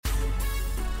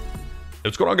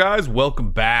What's going on, guys?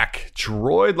 Welcome back.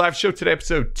 Droid live show today,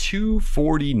 episode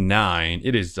 249.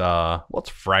 It is, it's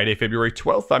Friday, February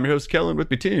 12th. I'm your host, Kellen. With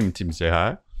me, Tim. Tim, say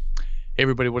hi. Hey,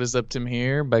 everybody. What is up? Tim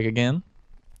here, back again.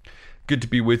 Good to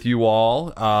be with you all.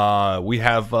 We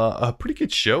have a pretty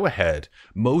good show ahead.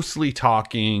 Mostly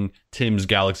talking Tim's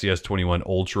Galaxy S21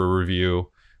 Ultra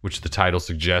review, which the title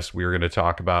suggests we are going to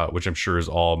talk about, which I'm sure is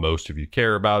all most of you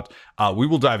care about. We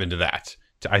will dive into that.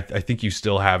 I think you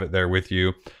still have it there with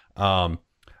you.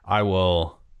 I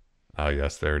will. Oh,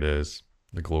 yes, there it is.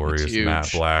 The glorious matte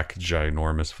black,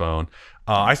 ginormous phone.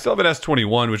 I still have an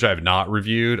S21, which I have not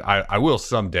reviewed. I will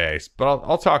someday, but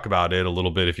I'll talk about it a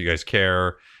little bit if you guys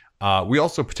care. We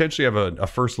also potentially have a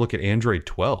first look at Android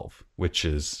 12, which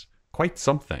is quite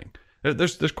something.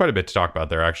 There's quite a bit to talk about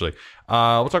there, actually.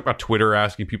 We'll talk about Twitter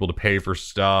asking people to pay for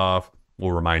stuff.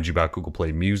 We'll remind you about Google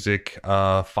Play Music,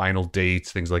 final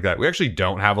dates, things like that. We actually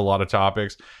don't have a lot of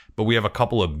topics, but we have a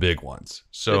couple of big ones.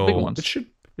 So big ones. It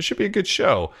should be a good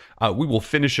show. We will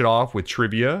finish it off with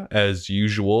trivia as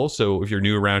usual. So if you're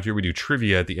new around here, we do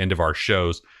trivia at the end of our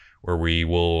shows where we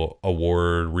will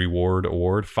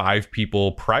reward 5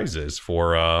 people prizes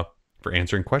for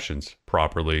answering questions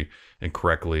properly and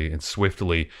correctly and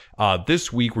swiftly.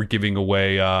 This week, we're giving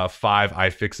away 5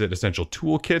 iFixit Essential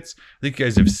Toolkits. I think you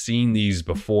guys have seen these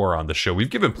before on the show. We've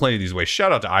given plenty of these away.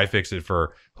 Shout out to iFixit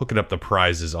for hooking up the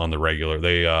prizes on the regular.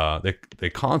 They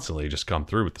constantly just come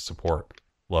through with the support.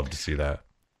 Love to see that.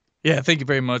 Yeah, thank you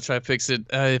very much. iFixit.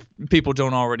 If people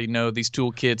don't already know, these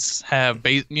toolkits have,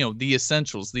 the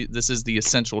essentials. This is the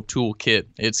essential toolkit.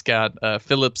 It's got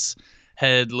Phillips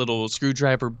head little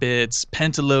screwdriver bits,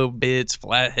 pentalobe bits,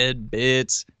 flathead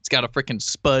bits. It's got a freaking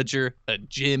spudger, a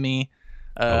jimmy.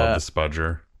 I love the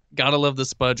spudger. Gotta love the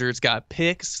spudger. It's got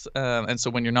picks, and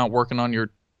so when you're not working on your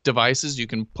devices, you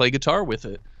can play guitar with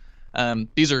it.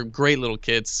 These are great little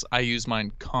kits. I use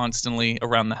mine constantly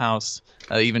around the house,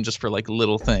 even just for like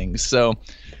little things. So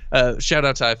shout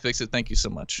out to iFixit. Thank you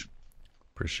so much.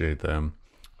 Appreciate them.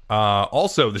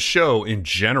 Also, the show in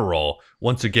general,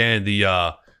 once again, we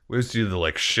always do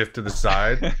the shift to the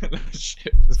side.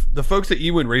 The folks at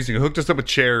eWin Racing hooked us up with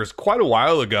chairs quite a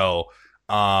while ago.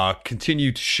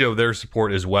 Continue to show their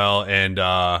support as well. And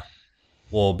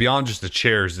beyond just the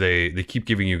chairs, they keep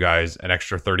giving you guys an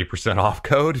extra 30% off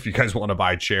code. If you guys want to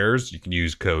buy chairs, you can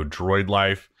use code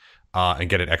DroidLife and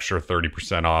get an extra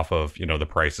 30% off of the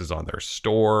prices on their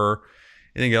store.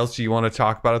 Anything else you want to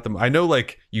talk about at them? I know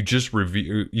you just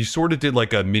you sort of did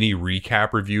a mini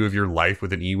recap review of your life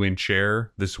with an eWin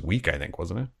chair this week, I think,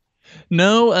 wasn't it?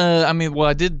 No,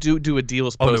 I did do a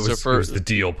deals post. It was the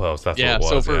deal post. That's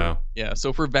what it was.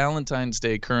 So for Valentine's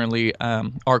Day, currently,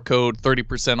 our code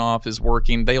 30% off is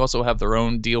working. They also have their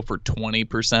own deal for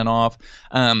 20% off.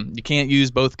 You can't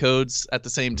use both codes at the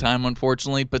same time,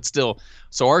 unfortunately, but still.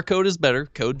 So our code is better.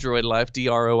 Code DroidLife,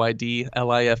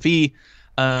 DroidLife.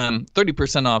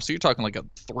 30% off. So you're talking like a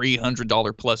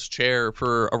 $300 plus chair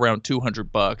for around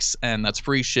 $200, and that's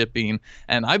free shipping.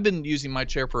 And I've been using my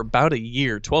chair for about a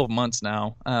year, 12 months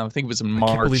now. I think it was in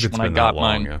March when I got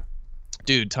mine. Yeah.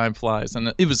 Dude, time flies,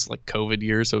 and it was like COVID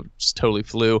year, so it just totally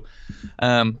flew.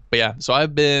 But yeah, so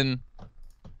I've been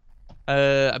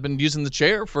using the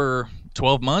chair for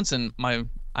 12 months, and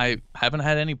I haven't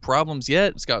had any problems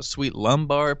yet. It's got sweet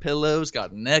lumbar pillows,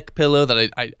 got neck pillow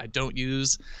that I don't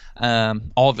use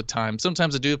all the time.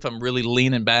 Sometimes I do if I'm really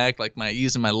leaning back,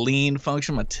 using my lean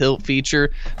function, my tilt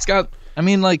feature. It's got,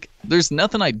 there's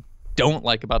nothing I don't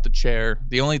like about the chair.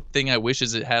 The only thing I wish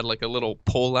is it had a little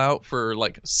pull out for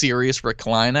serious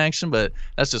recline action, but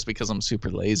that's just because I'm super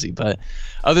lazy. But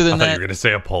other than that, you were gonna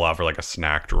say a pull out for a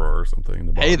snack drawer or something in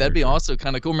the hey, that'd be also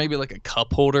kind of cool. Maybe a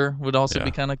cup holder would also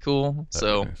be kind of cool. That'd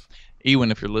so nice.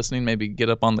 Ewan, if you're listening, maybe get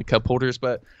up on the cup holders.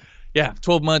 But yeah,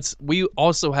 12 months. We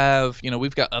also have,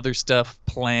 we've got other stuff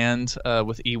planned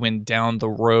with Ewan down the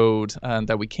road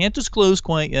that we can't disclose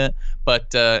quite yet,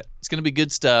 but it's going to be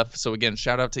good stuff. So again,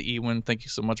 shout out to Ewan. Thank you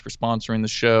so much for sponsoring the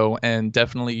show, and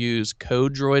definitely use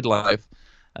code DroidLife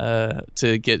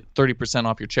to get 30%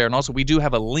 off your chair. And also, we do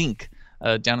have a link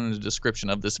down in the description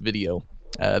of this video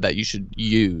that you should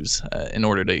use in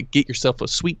order to get yourself a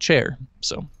sweet chair.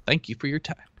 So thank you for your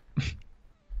time.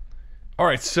 All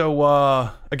right,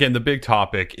 so again, the big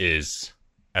topic is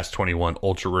S21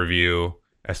 Ultra review.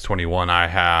 S21 I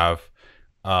have.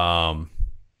 I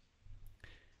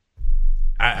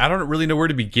don't really know where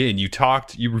to begin. You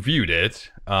reviewed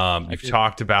it. You've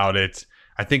talked about it.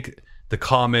 I think the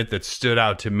comment that stood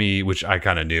out to me, which I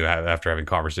kind of knew after having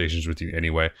conversations with you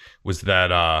anyway, was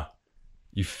that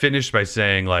you finished by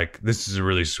saying like, this is a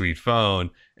really sweet phone.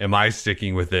 Am I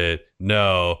sticking with it?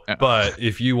 No. But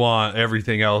if you want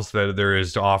everything else that there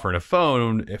is to offer in a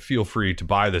phone, feel free to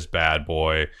buy this bad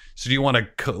boy. So do you want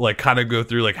to like kind of go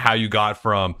through like how you got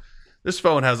from this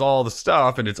phone has all the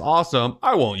stuff and it's awesome,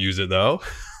 I won't use it though?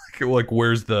 Like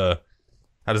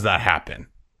how does that happen?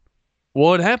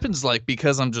 Well, it happens like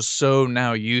because I'm just so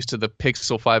now used to the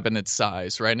Pixel 5 and its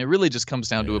size, right? And it really just comes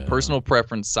down to a personal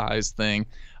preference size thing.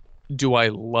 Do I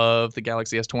love the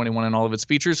Galaxy S21 and all of its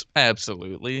features?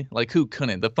 Absolutely. Like, who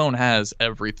couldn't? The phone has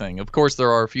everything. Of course,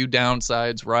 there are a few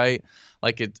downsides, right?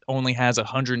 Like, it only has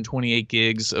 128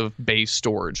 gigs of base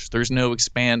storage. There's no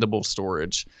expandable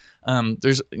storage.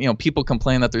 There's, people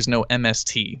complain that there's no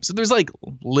MST. So there's like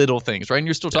little things, right? And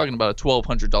you're still talking about a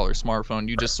 $1,200 smartphone.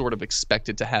 You just sort of expect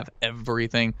it to have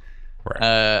everything.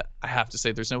 Right. I have to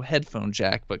say there's no headphone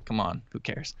jack, but come on, who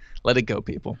cares? Let it go,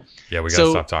 people. Yeah, we gotta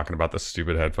stop talking about the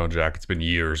stupid headphone jack. It's been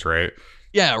years, right?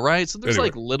 Yeah, right. So there's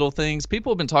like little things.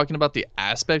 People have been talking about the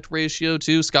aspect ratio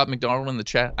too. Scott McDonald in the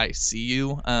chat, I see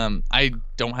you. I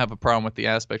don't have a problem with the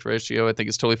aspect ratio. I think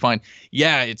it's totally fine.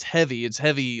 Yeah, it's heavy. It's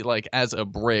heavy like as a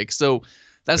brick. So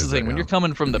that's the thing. When you're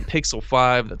coming from the Pixel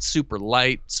 5, that's super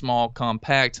light, small,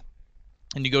 compact,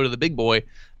 and you go to the big boy,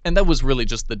 and that was really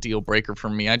just the deal breaker for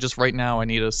me. Right now I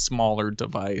need a smaller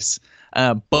device.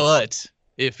 But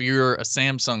if you're a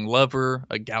Samsung lover,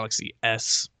 a Galaxy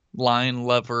S line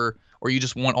lover, or you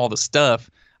just want all the stuff,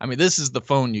 I mean, this is the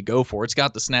phone you go for. It's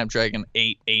got the Snapdragon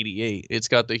 888. It's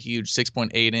got the huge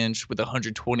 6.8 inch with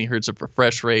 120 hertz of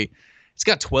refresh rate. It's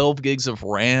got 12 gigs of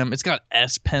RAM. It's got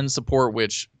S Pen support,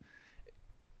 which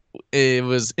it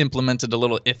was implemented a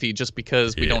little iffy just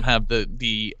because we don't have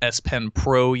the S Pen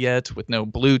Pro yet with no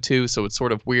Bluetooth, so it's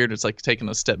sort of weird. It's like taking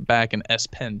a step back in S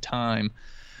Pen time.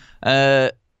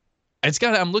 I'm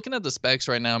looking at the specs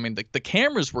right now. I mean, the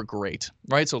cameras were great,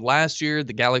 right? So last year,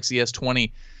 the Galaxy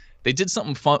S20, they did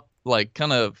something fun, like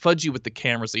kind of fudgy with the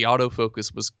cameras. The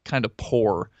autofocus was kind of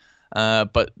poor.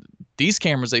 But these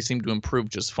cameras, they seem to improve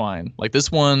just fine. Like this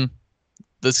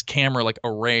camera like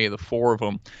array, the four of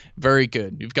them, very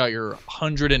good. You've got your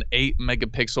 108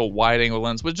 megapixel wide angle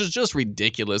lens, which is just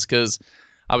ridiculous because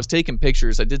I was taking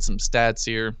pictures. I did some stats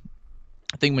here.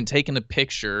 I think when taking a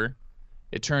picture,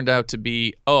 it turned out to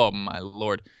be, oh my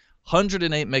lord,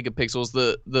 108 megapixels.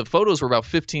 The photos were about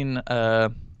 15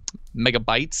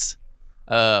 megabytes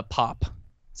pop.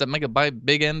 Is that megabyte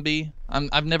big MB?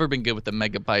 I've never been good with the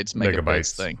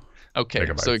megabytes thing. Okay,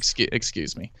 megabytes. So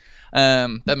excuse me.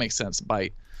 That makes sense.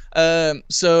 Byte.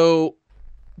 So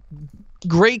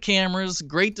great cameras,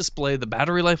 great display. The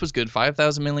battery life was good.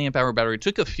 5,000 milliamp hour battery. It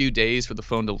took a few days for the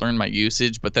phone to learn my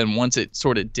usage, but then once it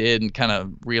sort of did and kind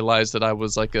of realized that I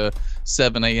was like a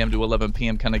 7 a.m. to 11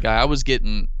 p.m. kind of guy, I was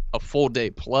getting a full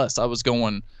day plus. I was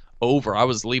going over. I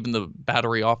was leaving the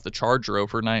battery off the charger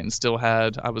overnight and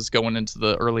I was going into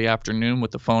the early afternoon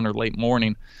with the phone or late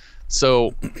morning.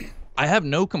 So I have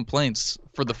no complaints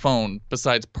for the phone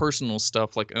besides personal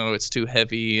stuff like, oh, it's too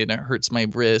heavy and it hurts my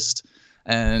wrist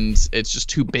and it's just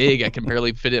too big. I can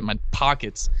barely fit it in my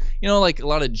pockets. Like a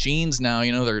lot of jeans now,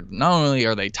 they're not only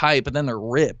are they tight, but then they're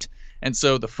ripped. And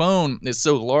so the phone is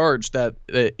so large that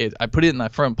I put it in my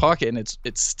front pocket and it's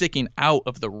sticking out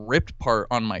of the ripped part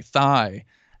on my thigh.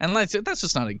 And that's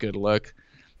just not a good look.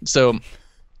 So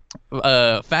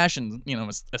fashion,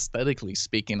 aesthetically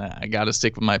speaking, I got to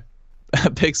stick with my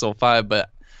Pixel 5, but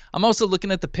I'm also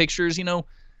looking at the pictures,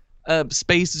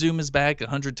 space zoom is back,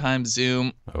 100 times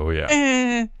zoom. Oh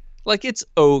yeah. Like it's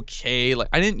okay. Like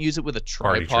I didn't use it with a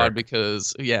tripod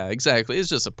because exactly. It's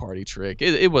just a party trick.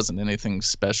 It wasn't anything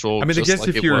special. I mean, I guess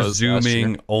if you're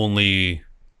zooming only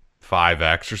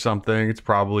 5x or something, it's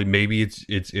probably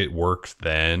it works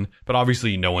then. But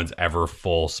obviously no one's ever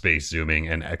full space zooming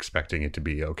and expecting it to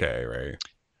be okay, right?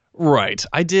 Right.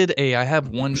 I have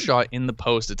one shot in the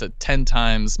post. It's a 10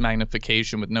 times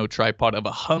magnification with no tripod of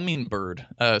a hummingbird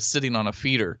sitting on a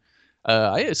feeder.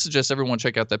 I suggest everyone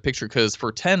check out that picture because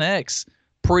for 10x,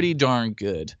 pretty darn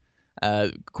good.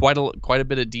 Quite a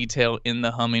bit of detail in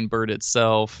the hummingbird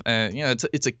itself.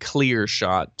 It's a clear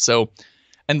shot. So,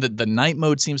 and the night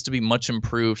mode seems to be much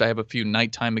improved. I have a few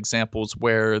nighttime examples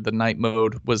where the night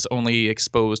mode was only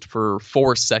exposed for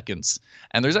 4 seconds.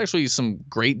 And there's actually some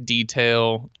great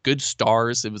detail, good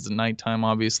stars. It was the nighttime,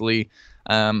 obviously.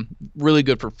 Really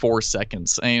good for 4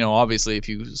 seconds. And, obviously, if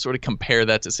you sort of compare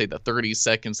that to, say, the 30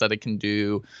 seconds that it can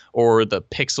do, or the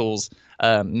Pixel's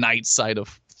night sight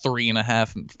of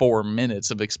 3.5, 4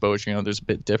 minutes of exposure, there's a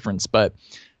bit difference. But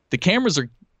the cameras are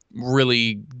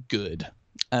really good.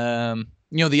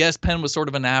 The S Pen was sort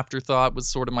of an afterthought, was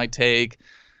sort of my take.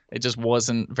 it just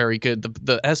wasn't very good.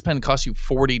 The S Pen costs you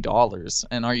 $40,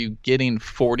 and are you getting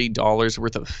 $40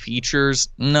 worth of features?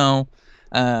 No.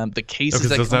 The cases Because it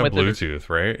that doesn't come have with it, Bluetooth,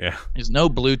 right? Yeah. there's no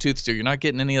Bluetooth, so you're not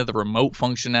getting any of the remote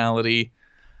functionality.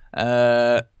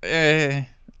 Uh, eh,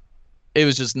 it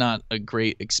was just not a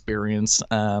great experience.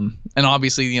 And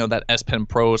obviously, that S Pen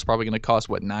Pro is probably going to cost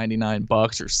what, $99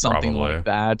 or something Probably. like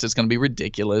that. It's going to be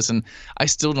ridiculous, and I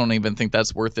still don't even think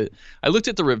that's worth it. I looked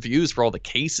at the reviews for all the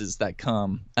cases that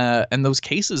come, and those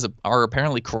cases are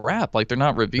apparently crap. Like, they're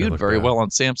not reviewed very bad. well on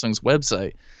Samsung's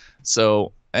website,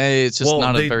 so it's just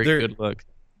not a very good look.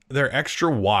 They're extra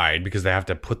wide because they have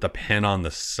to put the pen on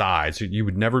the side, so you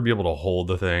would never be able to hold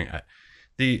the thing.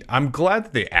 I'm glad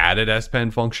that they added S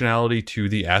Pen functionality to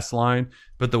the S line,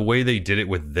 but the way they did it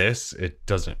with this, it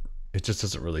just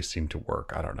doesn't really seem to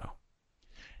work. I don't know.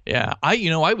 Yeah,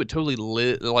 I would totally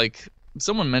like,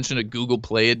 someone mentioned a Google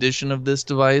Play edition of this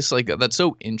device. Like, that's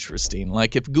so interesting.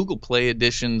 Like, if Google Play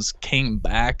editions came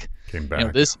back,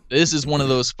 this is one of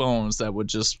those phones that would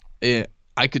just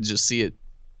I could just see it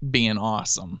being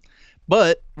awesome.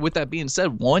 But with that being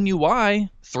said, One UI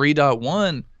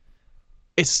 3.1,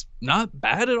 it's not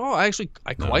bad at all. I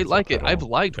quite like it. I've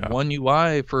liked One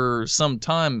UI for some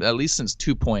time, at least since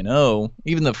 2.0.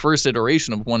 Even the first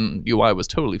iteration of One UI was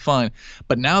totally fine.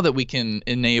 But now that we can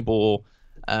enable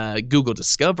Google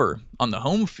Discover on the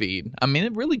home feed, I mean,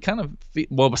 it really kind of,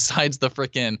 besides the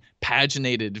freaking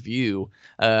paginated view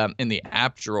in the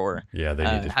app drawer, yeah, they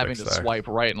need to having to swipe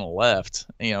right and left,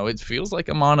 it feels like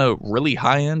I'm on a really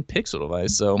high-end Pixel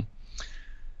device. So,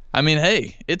 I mean,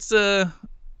 hey, it's a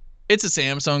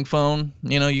Samsung phone.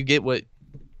 You get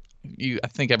I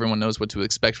think everyone knows what to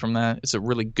expect from that. It's a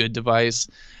really good device.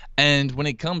 And when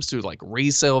it comes to like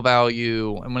resale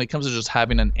value, and when it comes to just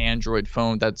having an Android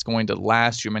phone that's going to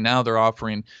last you, I mean, now they're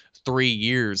offering 3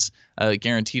 years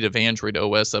guaranteed of Android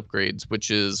OS upgrades, which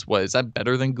is that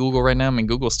better than Google right now? I mean,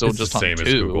 Google's still just the same on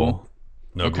 2. As Google.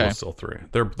 No, Okay. Google's still 3.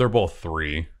 They're both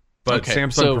 3. But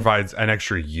Samsung provides an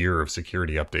extra year of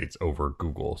security updates over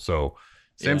Google. So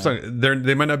Samsung,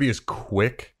 they might not be as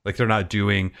quick. Like, they're not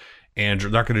doing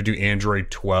Android. Not going to do Android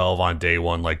 12 on day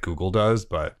one like Google does.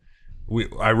 But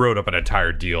I wrote up an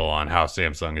entire deal on how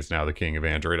Samsung is now the king of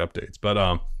Android updates.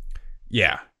 But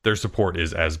their support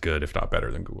is as good, if not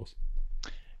better, than Google's.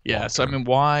 Yeah, so I mean,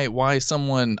 why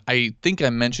someone? I think I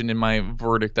mentioned in my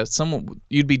verdict that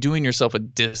you'd be doing yourself a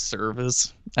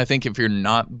disservice, I think, if you're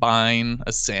not buying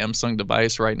a Samsung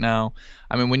device right now.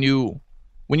 I mean, when you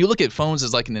look at phones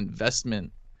as like an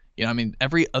investment, I mean,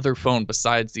 every other phone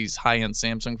besides these high-end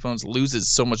Samsung phones loses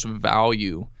so much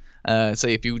value.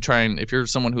 Say if you're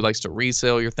someone who likes to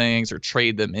resell your things or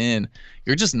trade them in,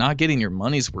 you're just not getting your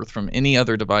money's worth from any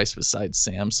other device besides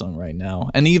Samsung right now.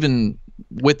 And even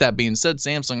with that being said,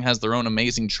 Samsung has their own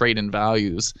amazing trade-in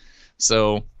values.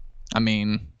 So, I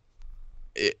mean,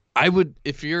 I would,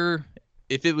 if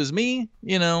it was me,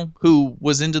 who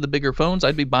was into the bigger phones,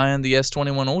 I'd be buying the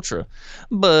S21 Ultra,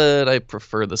 but I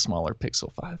prefer the smaller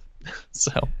Pixel 5.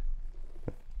 So.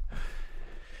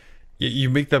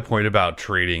 You make that point about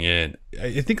trading in.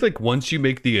 I think like once you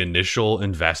make the initial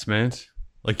investment,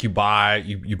 like you buy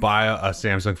a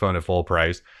Samsung phone at full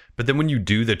price, but then when you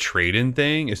do the trade-in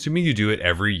thing, assuming you do it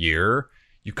every year,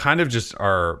 you kind of just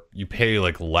you pay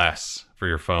like less for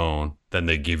your phone than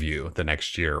they give you the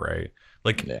next year, right?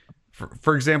 Like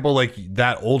for example, like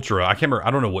that Ultra, I can't remember,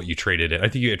 I don't know what you traded in. I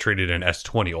think you had traded in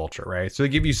S20 Ultra, right? So they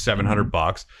give you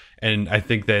 $700, and I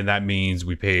think then that means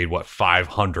we paid what, $500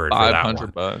 for that one.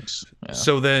 $500. Yeah.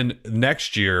 So then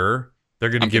next year they're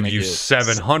going to give you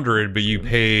 $700, but you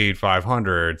paid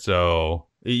 $500. So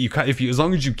as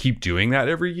long as you keep doing that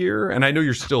every year, and I know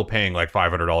you're still paying like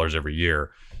 $500 every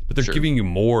year, but they're giving you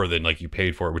more than like you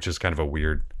paid for it, which is kind of a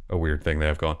weird thing they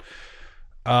have going.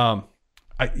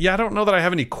 I don't know that I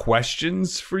have any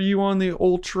questions for you on the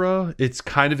Ultra. It's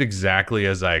kind of exactly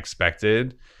as I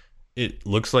expected. It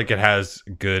looks like it has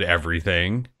good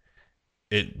everything.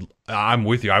 I'm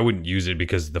with you. I wouldn't use it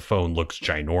because the phone looks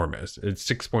ginormous. It's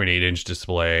 6.8-inch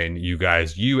display, and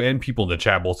you and people in the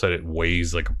chat both said it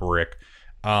weighs like a brick.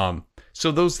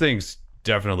 So those things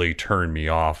definitely turn me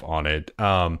off on it.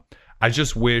 I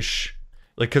just wish,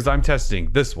 like, because I'm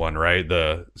testing this one, right?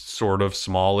 The sort of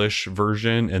smallish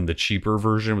version and the cheaper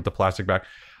version with the plastic back.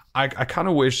 I kind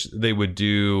of wish they would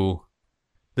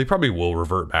they probably will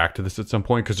revert back to this at some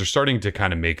point, because they're starting to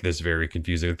kind of make this very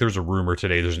confusing. Like, there's a rumor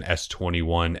today, there's an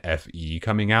S21 FE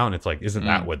coming out, and it's like, isn't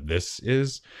that what this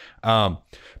is? But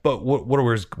where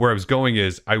I was going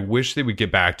is, I wish they would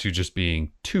get back to just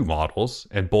being 2 models,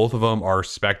 and both of them are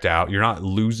spec'd out. You're not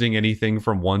losing anything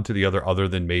from one to the other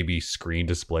than maybe screen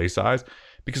display size,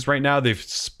 because right now they've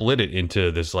split it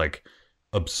into this like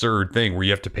absurd thing where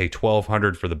you have to pay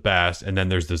 1,200 for the best, and then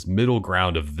there's this middle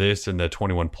ground of this and the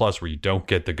 21 plus where you don't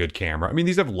get the good camera. I mean,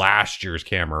 these have last year's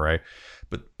camera, right?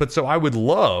 But so I would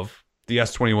love the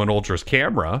S21 Ultra's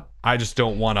camera. I just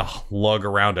don't want to lug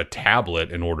around a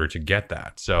tablet in order to get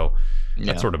that. So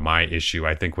that's sort of my issue,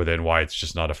 I think, within why it's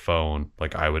just not a phone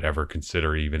like I would ever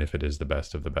consider, even if it is the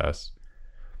best of the best.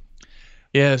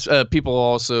 Yes, people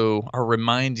also are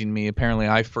reminding me, apparently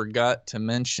I forgot to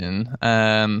mention,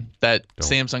 that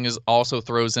Samsung also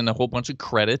throws in a whole bunch of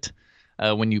credit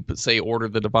when you say order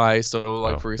the device. So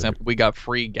like, for example, we got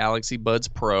free Galaxy Buds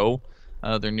Pro,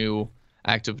 their new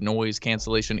active noise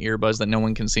cancellation earbuds that no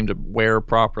one can seem to wear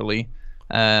properly.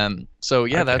 So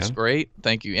yeah, that's great.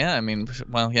 Thank you. Yeah, I mean,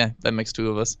 well, yeah, that makes two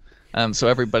of us. So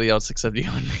everybody else except you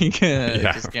and me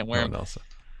just can't wear them.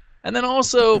 And then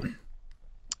also...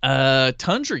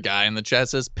 Tundra guy in the chat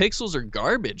says Pixels are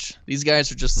garbage. These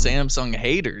guys are just Samsung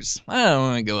haters. I don't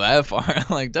want to go that far.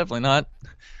 Like, definitely not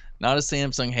a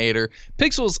Samsung hater.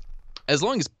 Pixels, as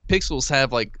long as Pixels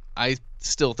have, like, I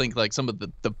still think like some of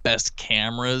the best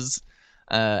cameras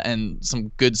and some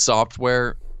good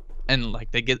software, and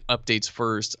like they get updates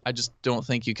first, I just don't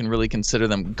think you can really consider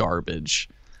them garbage.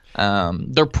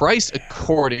 They're priced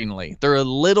accordingly. They're a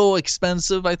little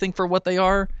expensive, I think, for what they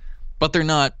are. But they're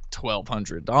not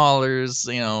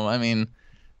 $1,200. You know, I mean,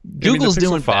 Google's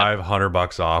doing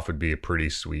 $500 off would be a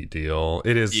pretty sweet deal.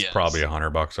 It is probably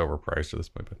 $100 overpriced at this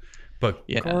point, but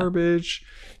garbage.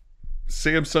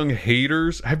 Samsung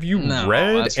haters. Have you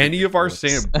read any of our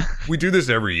we do this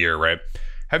every year, right?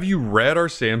 Have you read our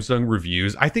Samsung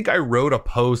reviews? I think I wrote a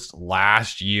post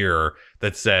last year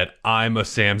that said, I'm a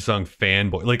Samsung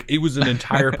fanboy. Like, it was an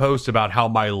entire post about how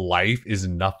my life is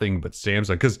nothing but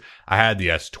Samsung. Because I had the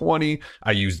S20.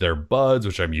 I used their buds,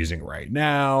 which I'm using right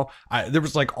now. There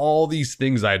was like all these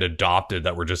things I had adopted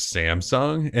that were just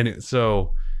Samsung. And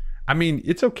so, I mean,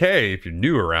 it's okay if you're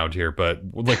new around here, but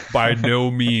like by no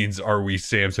means are we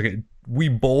Samsung. We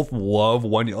both love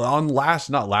One. On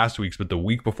not last week's, but the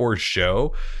week before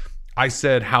show, I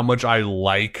said how much I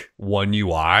like One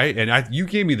UI, and you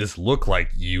gave me this look like,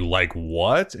 you like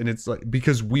what? And it's like,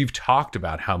 because we've talked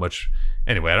about how much.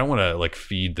 Anyway, I don't want to like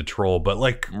feed the troll, but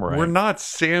like we're not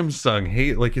Samsung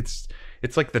hate. Like it's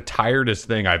like the tiredest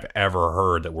thing I've ever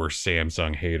heard that we're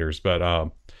Samsung haters.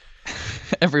 But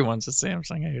everyone's a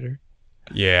Samsung hater.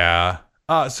 Yeah.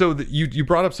 So you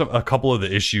brought up a couple of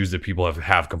the issues that people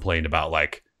have complained about,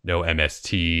 like no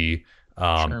MST,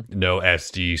 no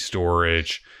SD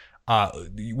storage.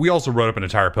 We also wrote up an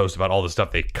entire post about all the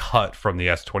stuff they cut from the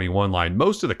S21 line.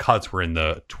 Most of the cuts were in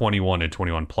the 21 and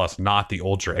 21 Plus, not the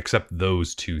Ultra, except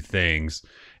those two things.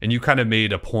 And you kind of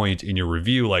made a point in your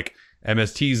review, like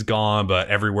MST's gone, but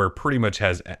everywhere pretty much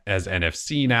has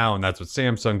NFC now, and that's what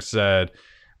Samsung said.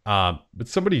 But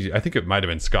somebody, I think it might have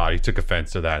been Scott, he took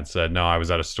offense to that and said, no, I was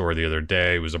at a store the other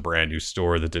day. It was a brand new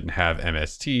store that didn't have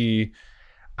MST.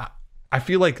 I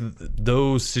feel like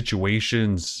those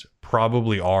situations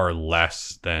probably are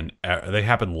they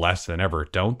happen less than ever,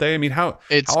 don't they? I mean, how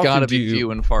got to be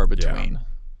few and far between. Yeah.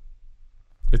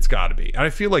 It's got to be. And I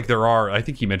feel like I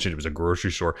think he mentioned it was a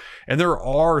grocery store, and there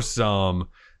are some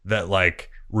that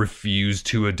like refuse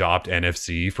to adopt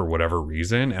NFC for whatever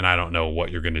reason, and I don't know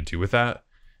what you're going to do with that.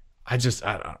 I don't.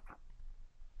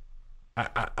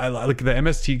 I like the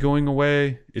MST going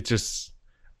away. It just,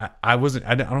 I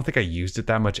don't think I used it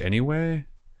that much anyway.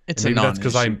 It's a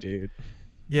non-issue, dude.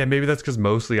 Yeah, maybe that's because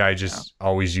mostly I just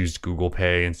always used Google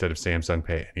Pay instead of Samsung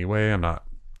Pay anyway.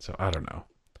 So I don't know.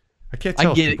 I can't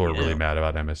tell if people are really mad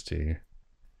about MST.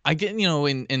 I get,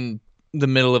 in the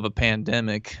middle of a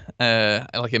pandemic,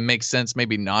 like it makes sense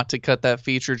maybe not to cut that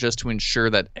feature just to ensure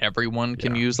that everyone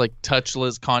can use like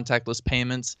touchless, contactless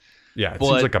payments. Yeah, it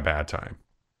seems like a bad time.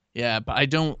 Yeah, but I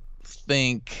don't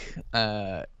think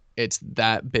it's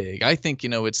that big. I think,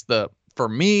 for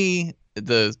me,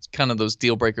 the kind of those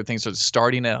deal breaker things are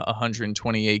starting at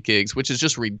 128 gigs, which is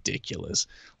just ridiculous.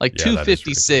 Like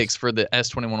 256 for the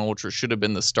S21 Ultra should have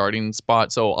been the starting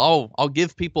spot. So I'll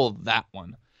give people that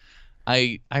one.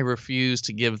 I refuse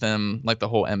to give them like the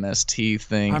whole MST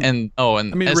thing. I mean,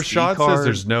 Rashad says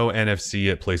there's no NFC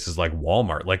at places like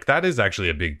Walmart. Like that is actually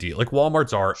a big deal. Like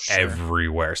Walmarts are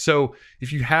everywhere. So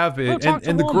if you have it,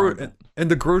 and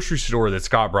the grocery store that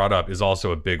Scott brought up is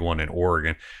also a big one in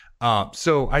Oregon.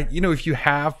 So if you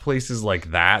have places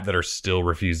like that are still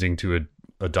refusing to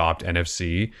adopt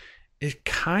NFC, it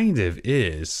kind of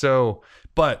is. So,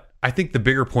 but I think the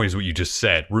bigger point is what you just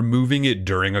said. Removing it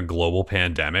during a global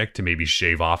pandemic to maybe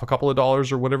shave off a couple of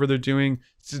dollars or whatever they're doing,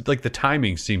 it's like the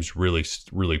timing seems really,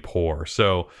 really poor.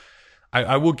 So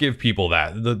I will give people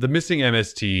that. The missing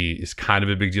MST is kind of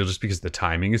a big deal just because the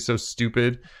timing is so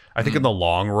stupid. I think in the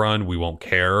long run, we won't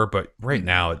care. But right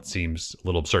now, it seems a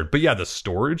little absurd. But yeah, the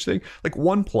storage thing, like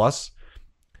OnePlus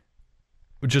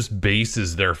just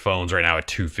bases their phones right now at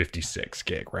 256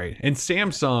 gig, right? And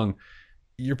Samsung,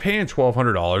 you're paying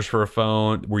 $1,200 for a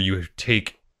phone where you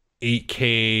take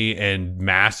 8K and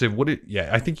massive.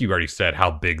 I think you already said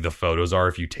how big the photos are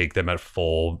if you take them at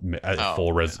full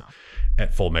megabyte.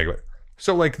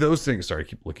 So like those things. Sorry, I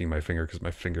keep licking my finger because my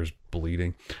finger's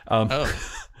bleeding. I'm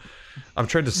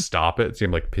trying to stop it. See,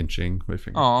 I'm like pinching my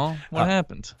finger. Oh, what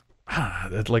happened?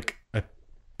 Like I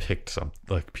picked some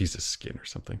like piece of skin or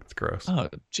something. It's gross. Oh,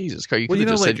 Jesus Christ! You could have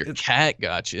just said your cat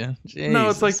got you. Jesus. No,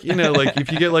 it's like like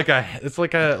if you get like it's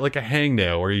like a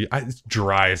hangnail where it's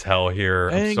dry as hell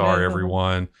here. I'm sorry,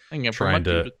 everyone. Trying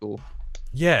to.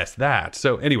 Yes, that.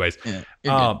 So, anyways,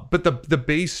 but the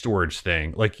base storage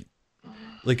thing, like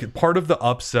part of the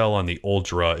upsell on the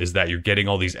Ultra is that you're getting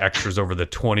all these extras over the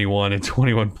 21 and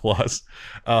 21 Plus.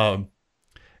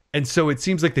 And so it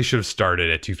seems like they should have started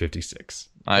at 256.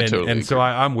 So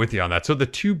I'm with you on that. So the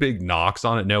two big knocks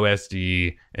on it, no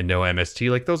SD and no MST,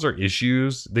 like those are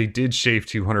issues. They did shave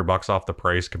 $200 off the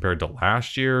price compared to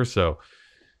last year. So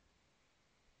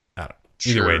I don't know.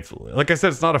 Either way, it's, like I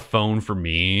said, it's not a phone for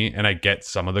me, and I get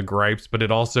some of the gripes, but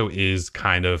it also is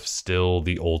kind of still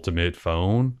the ultimate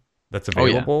phone that's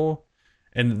available.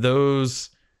 And those,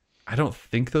 I don't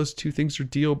think those two things are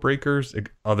deal breakers,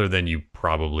 other than you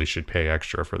probably should pay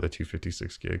extra for the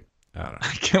 256 gig. I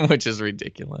don't know. Which is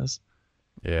ridiculous.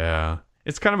 Yeah.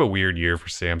 It's kind of a weird year for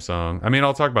Samsung. I mean,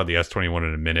 I'll talk about the S21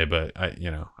 in a minute, but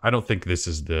I don't think this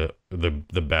is the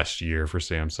best year for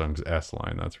Samsung's S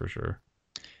line, that's for sure.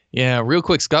 Yeah, real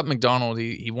quick, Scott McDonald,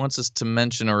 he wants us to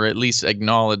mention or at least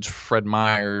acknowledge Fred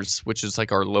Meyer's, which is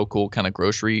like our local kind of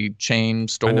grocery chain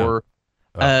store.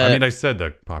 I said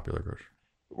the popular grocery.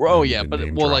 Oh yeah, but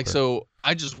so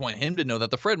I just want him to know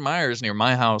that the Fred Meyer's near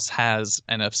my house has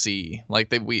NFC.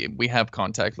 Like we have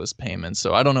contactless payments.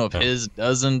 So I don't know if his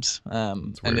doesn't.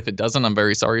 And if it doesn't, I'm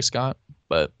very sorry, Scott.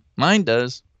 But mine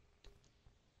does.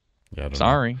 Yeah,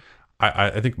 sorry.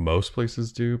 I think most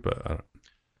places do, but I don't.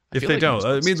 If they don't,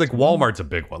 I mean, like Walmart's a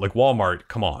big one. Like Walmart,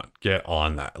 come on, get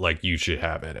on that. Like you should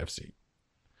have NFC.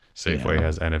 Safeway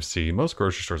has NFC. Most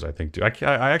grocery stores, I think, do.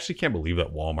 I actually can't believe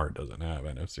that Walmart doesn't have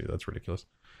NFC. That's ridiculous.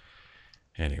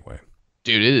 Anyway,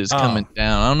 dude, it is coming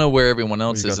down. I don't know where everyone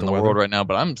else is in the world right now,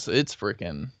 but it's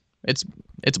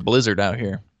blizzard out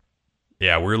here.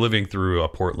 Yeah, we're living through a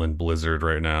Portland blizzard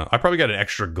right now. I probably got an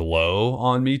extra glow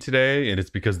on me today, and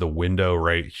it's because the window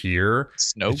right here.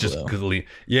 Snow glow.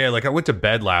 Yeah, like I went to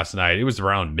bed last night. It was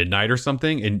around midnight or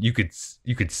something, and you could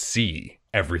see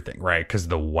everything, right? Because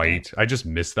the white. I just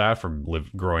missed that from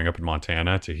growing up in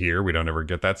Montana to here. We don't ever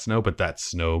get that snow, but that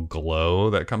snow glow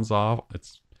that comes off,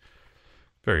 it's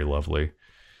very lovely.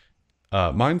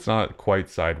 Mine's not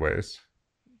quite sideways.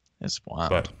 It's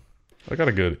wild. But I got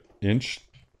a good inch.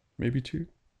 Maybe 2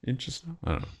 inches now.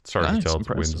 I don't know. It's hard to tell if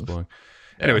the wind's blowing.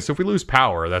 Yeah. Anyway, so if we lose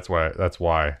power, that's why.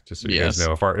 Just so you guys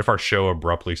know, if our show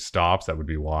abruptly stops, that would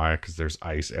be why, because there's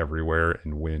ice everywhere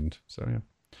and wind. So yeah.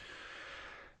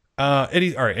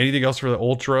 Anything else for the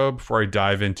Ultra before I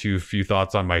dive into a few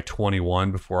thoughts on my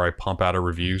 21 before I pump out a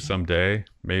review someday?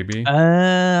 Maybe.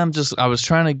 I was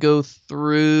trying to go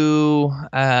through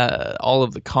all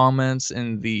of the comments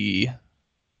in the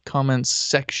comments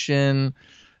section.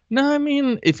 No, I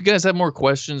mean, if you guys have more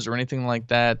questions or anything like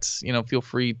that, feel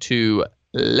free to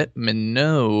let me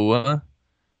know.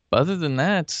 But other than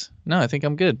that, no, I think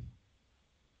I'm good.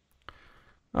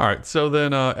 All right. So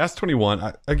then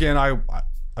S21,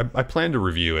 I plan to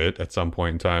review it at some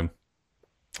point in time.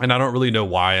 And I don't really know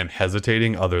why I'm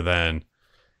hesitating other than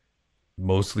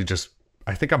mostly just,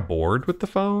 I think I'm bored with the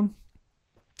phone.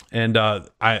 And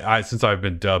I since I've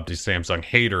been dubbed a Samsung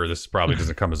hater, this probably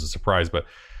doesn't come as a surprise, but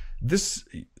this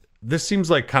seems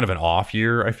like kind of an off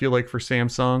year, I feel like, for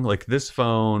Samsung. Like this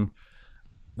phone,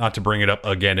 not to bring it up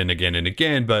again and again and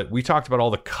again, but we talked about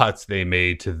all the cuts they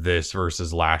made to this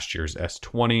versus last year's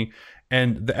S20.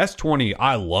 And the S20,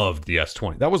 I loved the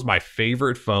S20. That was my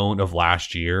favorite phone of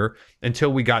last year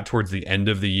until we got towards the end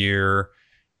of the year.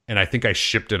 And I think I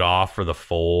shipped it off for the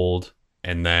Fold.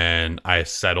 And then I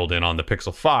settled in on the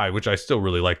Pixel 5, which I still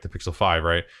really like the Pixel 5,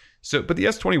 right? So, but the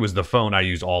S20 was the phone I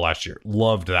used all last year.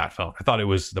 Loved that phone. I thought it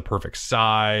was the perfect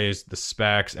size, the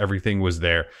specs, everything was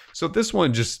there. So this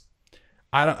one just,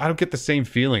 I don't get the same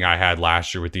feeling I had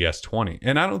last year with the S20.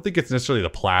 And I don't think it's necessarily the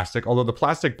plastic, although the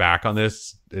plastic back on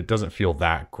this, it doesn't feel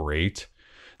that great.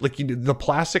 Like the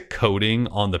plastic coating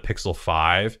on the Pixel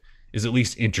 5 is at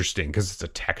least interesting because it's a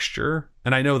texture.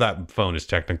 And I know that phone is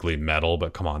technically metal,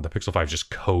 but come on, the Pixel 5 is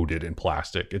just coated in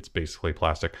plastic. It's basically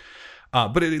plastic.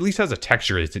 But it at least has a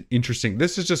texture. It's an interesting.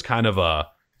 This is just kind of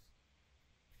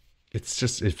it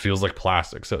feels like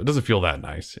plastic, so it doesn't feel that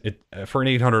nice. It for an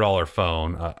 $800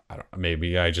 phone,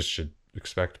 maybe I just should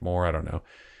expect more. I don't know.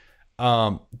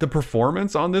 The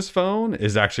performance on this phone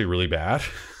is actually really bad.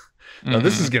 Now,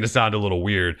 this is going to sound a little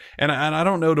weird, and I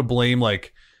don't know to blame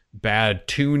like bad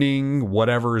tuning,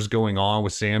 whatever is going on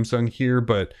with Samsung here,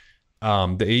 but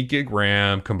the 8 gig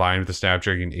RAM combined with the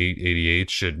Snapdragon 888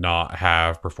 should not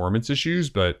have performance issues,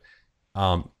 but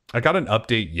I got an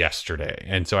update yesterday,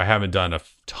 and so I haven't done a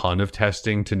ton of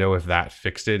testing to know if that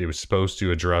fixed it. It was supposed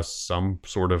to address some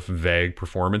sort of vague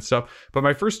performance stuff, but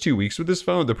my first 2 weeks with this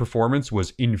phone, the performance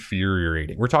was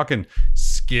infuriating. We're talking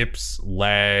skips,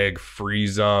 lag,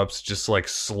 freeze ups, just like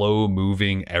slow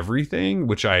moving everything,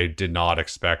 which I did not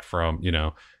expect from,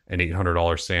 an $800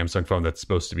 Samsung phone that's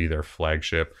supposed to be their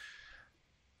flagship.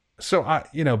 So,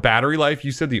 battery life,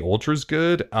 you said the Ultra's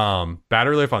good.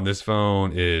 Battery life on this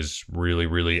phone is really,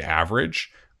 really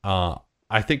average.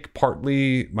 I think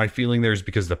partly my feeling there is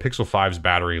because the Pixel 5's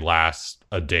battery lasts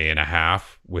a day and a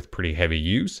half with pretty heavy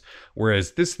use.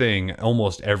 Whereas this thing,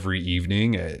 almost every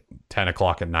evening at 10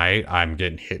 o'clock at night, I'm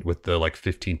getting hit with the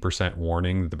 15%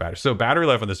 warning. The battery. So battery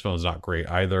life on this phone is not great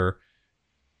either.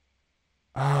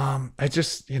 I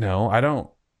just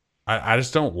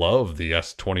don't love the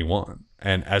S21.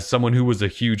 And as someone who was a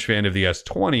huge fan of the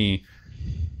S20,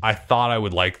 I thought I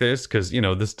would like this because,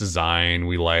 this design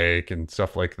we like and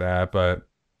stuff like that. But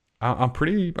I'm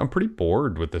pretty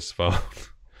bored with this phone.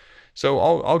 So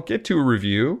I'll get to a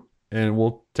review and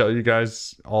we'll tell you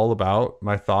guys all about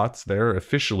my thoughts there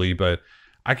officially. But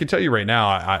I can tell you right now,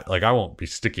 I won't be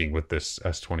sticking with this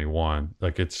S21.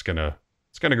 It's gonna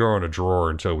go in a drawer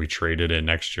until we trade it in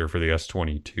next year for the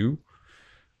S22.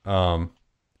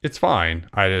 It's fine.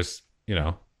 I just,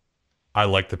 I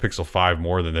like the Pixel 5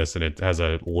 more than this, and it has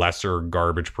a lesser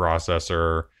garbage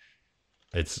processor.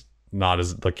 It's not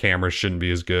as, the cameras shouldn't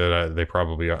be as good. They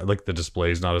probably are. Like the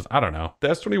display's not as, I don't know. The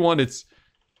S21, it's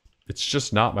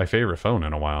just not my favorite phone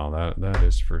in a while. That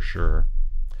is for sure.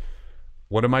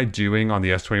 What am I doing on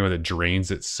the S21 that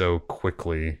drains it so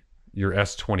quickly? Your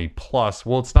S20 Plus.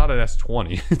 Well, it's not an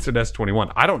S20. It's an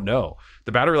S21. I don't know.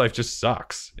 The battery life just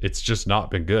sucks. It's just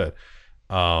not been good.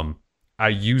 I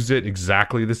use it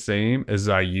exactly the same as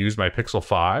I use my Pixel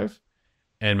 5.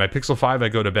 And my Pixel 5, I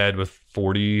go to bed with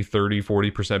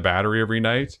 40% battery every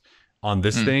night. On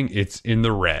this thing, it's in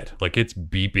the red. It's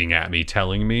beeping at me,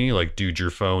 telling me, dude,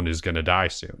 your phone is going to die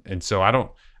soon. And so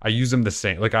I use them the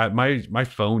same. My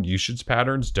phone usage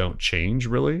patterns don't change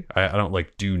really. I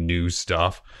don't do new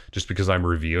stuff just because I'm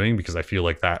reviewing, because I feel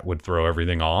like that would throw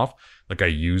everything off. I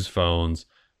use phones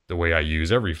the way I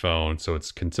use every phone, so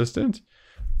it's consistent.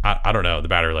 I don't know. The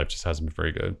battery life just hasn't been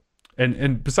very good.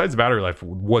 And besides the battery life,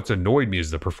 what's annoyed me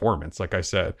is the performance. Like I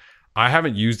said, I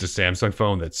haven't used a Samsung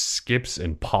phone that skips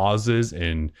and pauses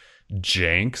and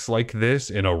janks like this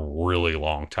in a really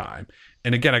long time.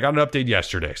 And again, I got an update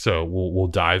yesterday, so we'll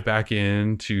dive back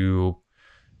into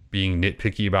being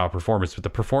nitpicky about performance. But the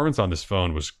performance on this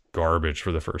phone was garbage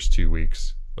for the first 2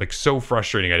 weeks. So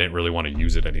frustrating, I didn't really want to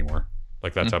use it anymore.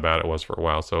 That's how bad it was for a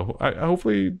while. So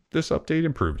hopefully this update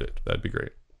improved it. That'd be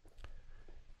great.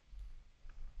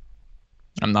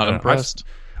 I'm not impressed.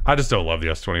 I just don't love the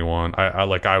S21.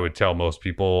 I would tell most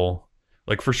people,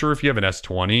 for sure, if you have an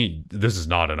S20, this is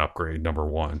not an upgrade, number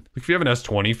one. If you have an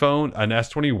S20 phone, an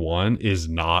S21 is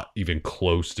not even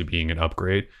close to being an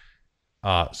upgrade.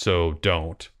 So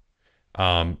don't.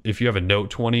 If you have a Note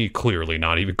 20, clearly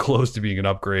not even close to being an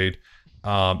upgrade.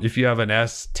 If you have an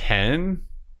S10,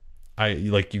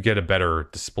 you get a better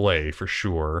display for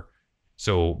sure.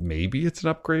 So maybe it's an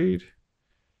upgrade.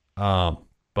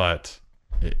 But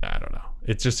I don't know.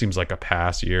 It just seems like a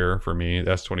pass year for me, the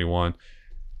S21.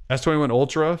 S21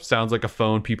 Ultra sounds like a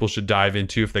phone people should dive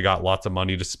into if they got lots of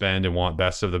money to spend and want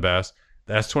best of the best.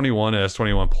 The S21 and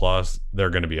S21 Plus,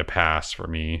 they're going to be a pass for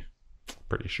me.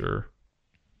 Pretty sure.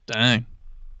 Dang.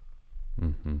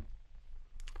 Mm-hmm.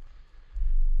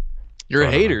 You're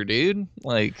a hater, dude.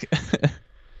 I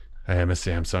am a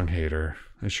Samsung hater.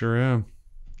 I sure am.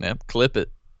 Yep. Clip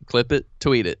it,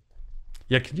 tweet it.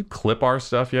 Yeah, can you clip our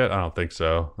stuff yet? I don't think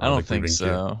so. I don't think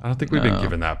so. I don't think we've been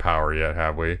given that power yet,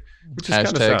 have we? Which is kind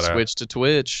of sad. Switch to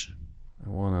Twitch. I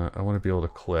wanna be able to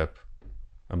clip.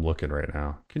 I'm looking right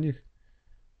now. Can you?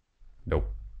 Nope.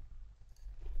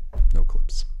 No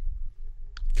clips.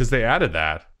 Because they added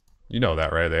that. You know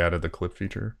that, right? They added the clip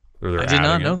feature. I did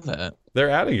not know that. They're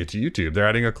adding it to YouTube. They're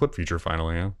adding a clip feature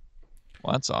finally. Yeah.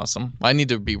 Well, that's awesome. I need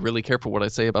to be really careful what I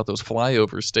say about those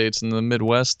flyover states in the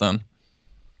Midwest then.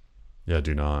 Yeah,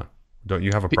 do not. Don't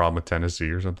you have a problem with Tennessee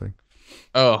or something?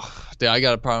 Oh, dude, I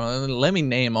got a problem. Let me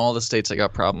name all the states I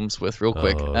got problems with real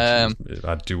quick. Oh,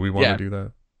 jeez. Do we want to Yeah, do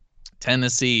that?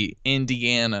 Tennessee,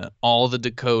 Indiana, all the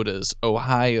Dakotas,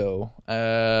 Ohio.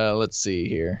 Let's see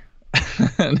here.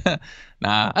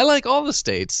 Nah, I like all the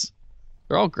states.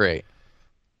 They're all great.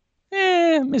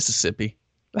 Mississippi.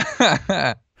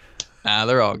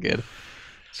 They're all good.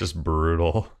 It's just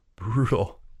brutal.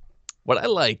 Brutal. What I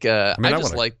like, I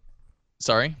mean,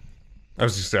 sorry. I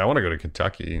was just saying, I want to go to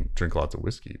Kentucky and drink lots of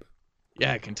whiskey.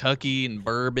 Yeah, Kentucky and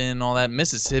bourbon, all that.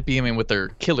 Mississippi, I mean, with their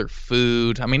killer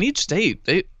food. I mean, each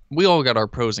state, we all got our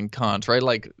pros and cons, right?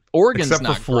 Like Oregon's Except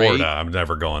not for Florida, great. I'm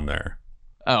never going there.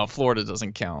 Oh, Florida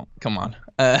doesn't count. Come on.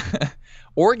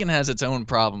 Oregon has its own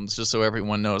problems, just so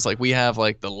everyone knows. Like we have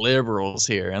like the liberals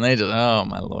here, and they just, oh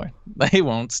my lord, they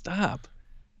won't stop.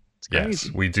 It's crazy.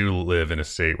 Yes, we do live in a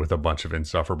state with a bunch of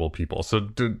insufferable people. So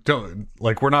don't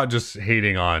like, we're not just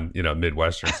hating on,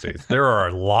 Midwestern states. There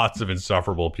are lots of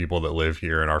insufferable people that live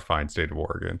here in our fine state of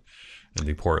Oregon and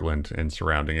the Portland and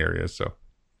surrounding areas. So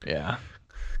Yeah.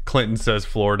 Clinton says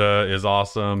Florida is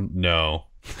awesome. No.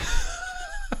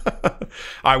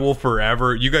 I will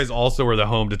forever. You guys also are the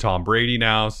home to Tom Brady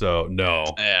now, so no.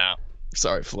 Yeah.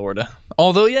 Sorry, Florida.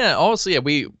 Although, yeah, also, yeah,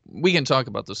 we can talk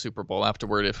about the Super Bowl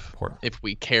afterward if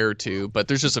we care to, but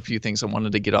there's just a few things I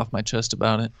wanted to get off my chest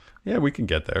about it. Yeah, we can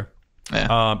get there.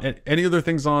 Yeah. Any other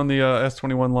things on the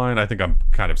S21 line? I think I'm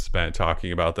kind of spent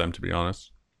talking about them, to be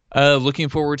honest. Looking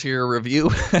forward to your review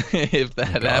if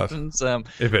that happens.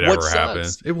 If it ever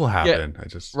happens, it will happen.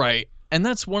 Yeah, right. And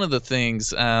that's one of the things,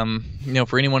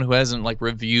 for anyone who hasn't like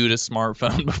reviewed a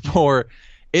smartphone before,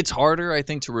 it's harder, I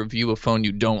think, to review a phone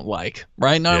you don't like,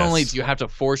 right? Not only do you have to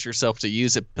force yourself to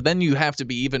use it, but then you have to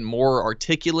be even more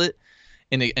articulate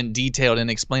and detailed in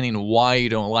explaining why you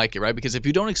don't like it, right? Because if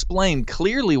you don't explain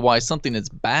clearly why something is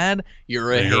bad,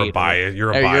 you're a hater.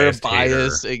 You're a biased hater.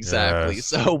 Exactly. Yes.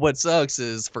 So what sucks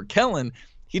is for Kellen,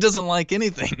 he doesn't like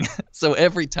anything. So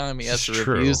every time he has to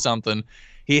review something,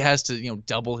 he has to,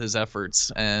 double his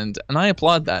efforts, and I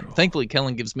applaud that. Thankfully,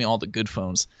 Kellen gives me all the good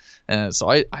phones, so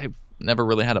I've never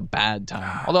really had a bad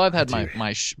time. Although I've had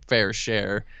my fair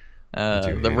share.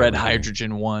 The red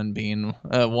hydrogen one being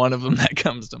one of them that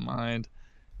comes to mind.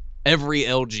 Every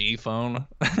LG phone.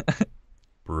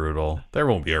 Brutal. There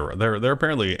won't be they're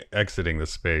apparently exiting the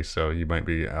space, so you might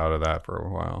be out of that for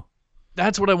a while.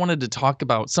 That's what I wanted to talk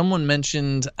about. Someone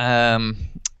mentioned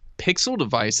Pixel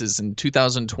devices in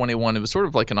 2021. It was sort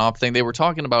of like an off thing. They were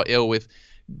talking about with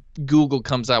Google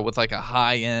comes out with like a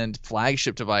high-end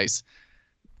flagship device.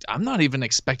 I'm not even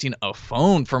expecting a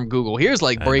phone from Google. Here's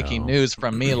like breaking news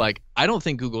from me. Like, I don't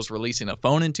think Google's releasing a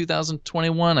phone in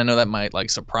 2021. I know that might like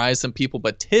surprise some people,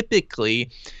 but typically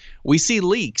we see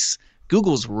leaks.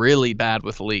 Google's really bad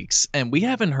with leaks, and we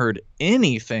haven't heard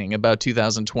anything about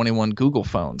 2021 Google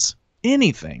phones.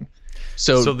 Anything.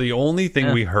 So the only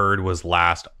thing we heard was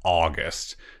last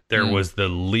August. There was the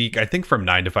leak, I think from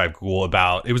 9 to 5 Google,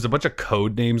 about it was a bunch of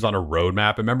code names on a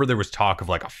roadmap. I remember there was talk of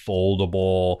like a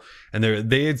foldable, and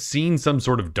they had seen some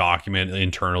sort of document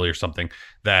internally or something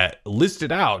that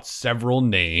listed out several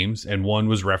names, and one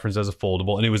was referenced as a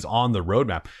foldable, and it was on the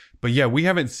roadmap. But yeah, we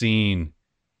haven't seen.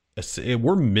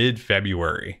 We're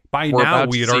mid-February. By now,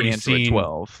 we had already seen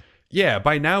 12. Yeah,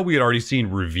 by now we had already seen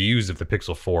reviews of the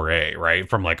Pixel 4a, right,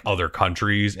 from like other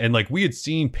countries. And like we had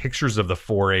seen pictures of the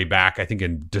 4a back, I think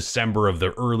in December of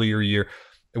the earlier year.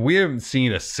 We haven't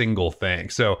seen a single thing.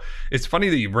 So it's funny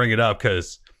that you bring it up,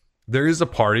 because there is a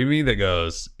part of me that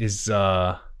goes, is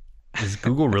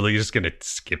Google really just going to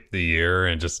skip the year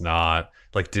and just not,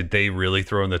 like, did they really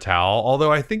throw in the towel?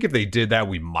 Although I think if they did that,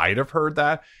 we might have heard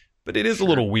that. But it is a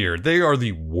little weird. They are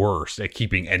the worst at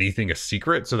keeping anything a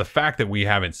secret. So the fact that we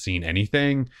haven't seen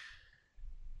anything,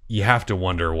 you have to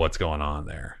wonder what's going on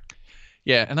there.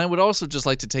 Yeah, and I would also just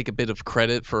like to take a bit of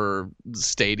credit for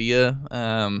Stadia.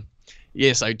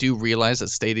 Yes, I do realize that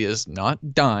Stadia is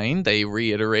not dying. They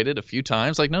reiterated a few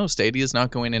times, like, no, Stadia is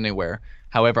not going anywhere.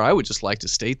 However, I would just like to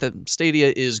state that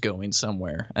Stadia is going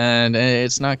somewhere, and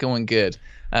it's not going good.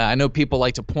 I know people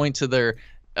like to point to their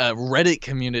Reddit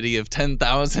community of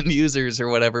 10,000 users or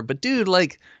whatever, but dude,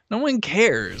 like, no one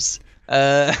cares.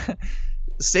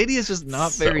 Stadia is just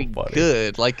not very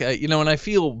good. Like, and I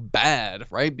feel bad,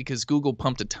 right? Because Google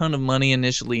pumped a ton of money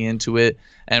initially into it,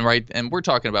 and we're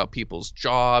talking about people's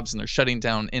jobs, and they're shutting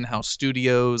down in-house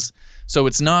studios. So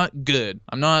it's not good.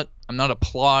 I'm not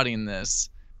applauding this,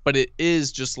 but it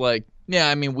is just like, yeah,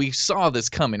 I mean, we saw this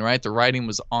coming, right? The writing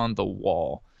was on the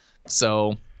wall.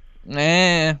 So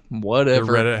The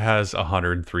Whatever. Reddit has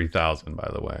 103,000, by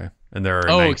the way, and there are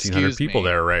Oh, 1,900 excuse people me.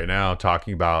 there right now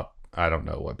talking about. I don't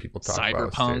know what people talk about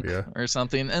with Cyberpunk Stadia. or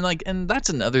something. And that's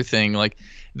another thing. Like,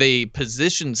 they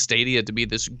positioned Stadia to be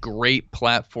this great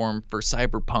platform for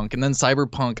Cyberpunk, and then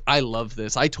Cyberpunk, I love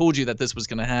this. I told you that this was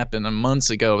going to happen months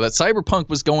ago, that Cyberpunk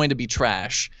was going to be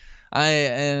trash.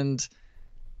 And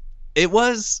it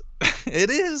was. It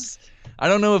is. I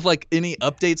don't know if like any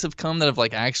updates have come that have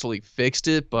like actually fixed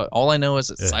it, but all I know is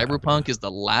that It happened. Cyberpunk is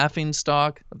the laughing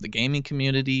stock of the gaming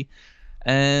community,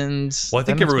 and Well, I that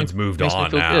think everyone's moved makes me on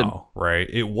feel good. now, right?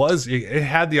 It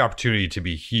had the opportunity to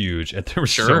be huge, and there were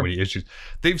so Sure. many issues.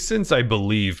 They've since, I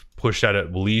believe, pushed out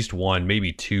at least one,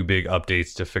 maybe two big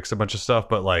updates to fix a bunch of stuff,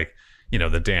 but like,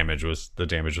 the damage was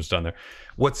done there.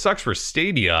 What sucks for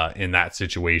Stadia in that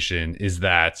situation is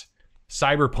that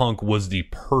Cyberpunk was the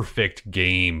perfect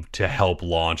game to help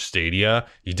launch Stadia.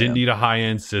 You didn't need a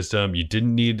high-end system. You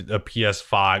didn't need a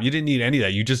PS5. You didn't need any of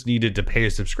that. You just needed to pay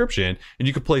a subscription, and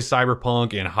you could play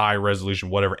Cyberpunk in high resolution,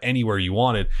 whatever, anywhere you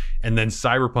wanted. And then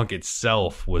Cyberpunk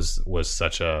itself was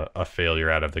such a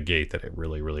failure out of the gate that it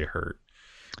really, really hurt.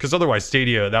 Because otherwise,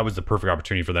 Stadia, that was the perfect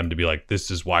opportunity for them to be like, this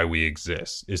is why we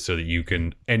exist, is so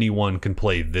that anyone can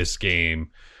play this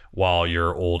game while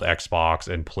your old Xbox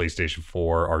and PlayStation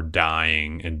 4 are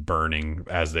dying and burning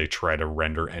as they try to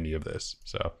render any of this.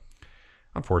 So,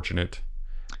 unfortunate.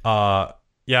 Yeah,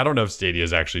 I don't know if Stadia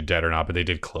is actually dead or not, but they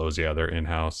did close, their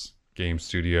in-house game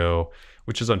studio,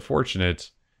 which is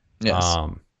unfortunate. Yes.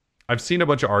 I've seen a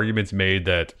bunch of arguments made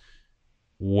that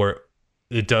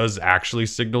it does actually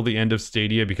signal the end of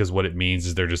Stadia, because what it means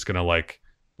is they're just going to like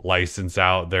license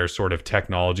out their sort of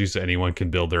technology so anyone can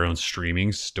build their own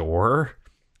streaming store.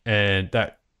 And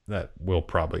that will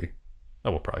probably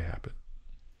happen.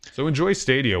 So enjoy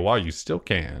Stadia while you still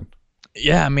can.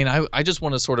 Yeah, I mean, I just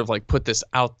want to sort of like put this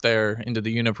out there into the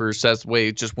universe. That's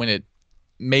way just when it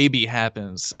maybe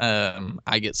happens,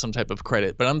 I get some type of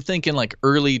credit. But I'm thinking like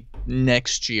early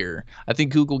next year. I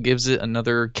think Google gives it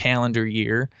another calendar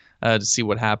year to see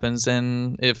what happens,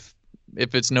 and if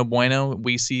it's no bueno,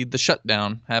 we see the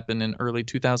shutdown happen in early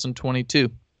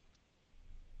 2022.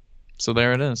 So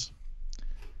there it is.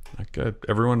 Good.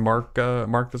 Everyone mark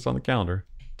this on the calendar.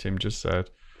 Tim just said.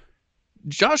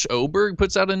 Josh Oberg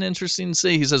puts out an interesting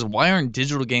say. He says, "Why aren't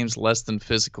digital games less than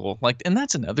physical?" Like, and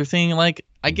that's another thing. Like,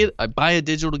 I buy a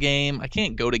digital game. I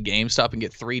can't go to GameStop and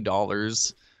get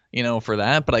 $3, for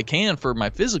that, but I can for my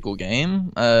physical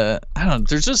game. I don't know.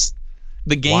 There's just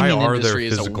the gaming industry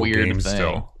is a weird thing.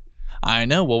 Still? I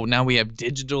know. Well, now we have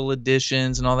digital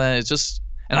editions and all that. It's just.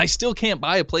 And I still can't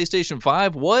buy a PlayStation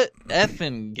 5. What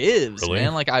effing gives, really?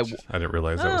 Man? Like I didn't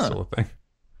realize that was still a thing.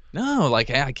 No, like,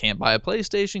 hey, I can't buy a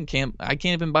PlayStation. I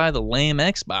can't even buy the lame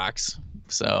Xbox.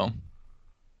 So,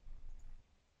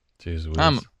 jeez,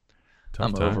 I'm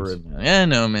over it, man. Yeah,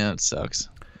 no, man, it sucks.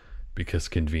 Because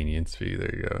convenience fee.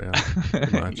 There you go. Yeah,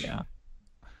 pretty much. Yeah.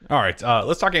 All right,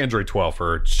 let's talk Android 12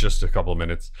 for just a couple of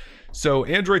minutes. So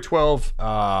Android 12,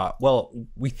 well,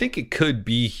 we think it could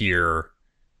be here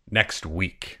next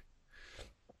week.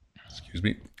 Excuse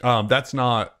me. That's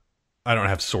not, I don't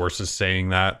have sources saying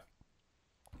that.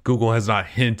 Google has not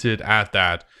hinted at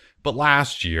that. But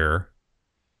last year,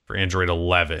 for Android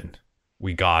 11,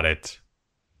 we got it,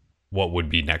 what would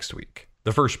be next week.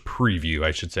 The first preview,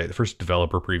 I should say. The first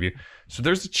developer preview. So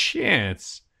there's a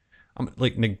chance,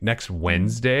 like next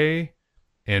Wednesday,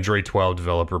 Android 12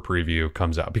 developer preview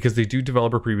comes out. Because they do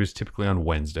developer previews typically on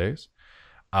Wednesdays.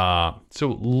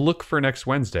 So look for next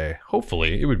Wednesday.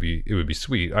 Hopefully, it would be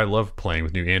sweet. I love playing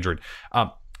with new Android.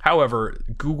 However,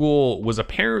 Google was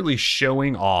apparently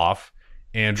showing off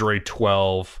Android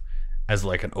 12 as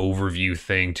like an overview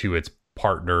thing to its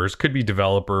partners. Could be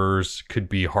developers, could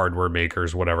be hardware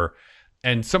makers, whatever.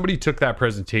 And somebody took that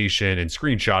presentation and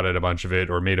screenshotted a bunch of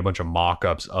it or made a bunch of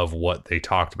mock-ups of what they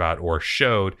talked about or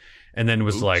showed, and then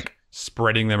was like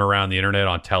spreading them around the internet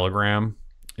on Telegram,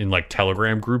 in like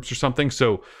Telegram groups or something.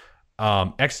 So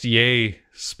XDA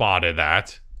spotted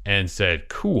that and said,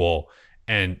 cool,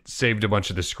 and saved a bunch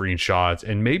of the screenshots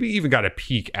and maybe even got a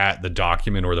peek at the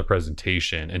document or the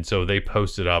presentation. And so they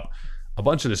posted up a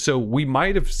bunch of this. So we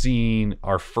might have seen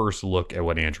our first look at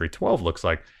what Android 12 looks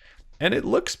like. And it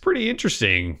looks pretty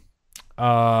interesting.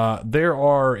 There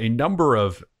are a number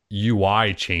of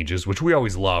UI changes, which we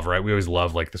always love, right? We always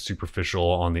love like the superficial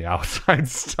on the outside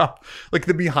stuff, like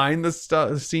the behind the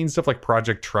scenes stuff, like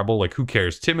Project Treble. Like, who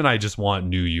cares? Tim and I just want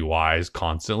new UIs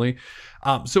constantly.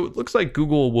 So it looks like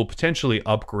Google will potentially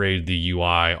upgrade the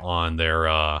UI on their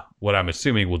what I'm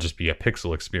assuming will just be a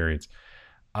pixel experience.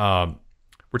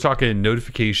 We're talking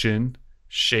notification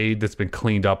shade that's been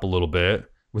cleaned up a little bit.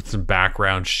 with some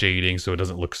background shading so it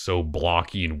doesn't look so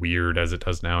blocky and weird as it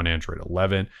does now in Android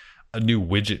 11. A new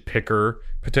widget picker,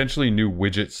 potentially new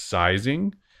widget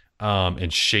sizing,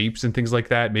 and shapes and things like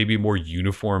that. Maybe a more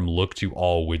uniform look to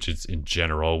all widgets in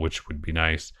general, which would be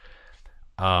nice.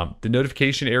 The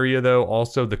notification area, though,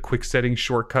 also the quick setting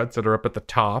shortcuts that are up at the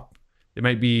top, it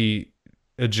might be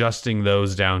adjusting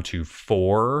those down to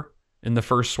 4 in the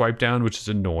first swipe down, which is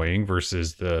annoying,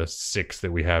 versus the 6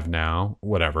 that we have now.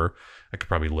 Whatever. I could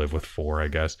probably live with 4, I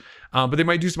guess. But they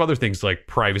might do some other things like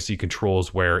privacy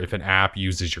controls, where if an app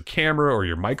uses your camera or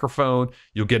your microphone,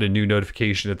 you'll get a new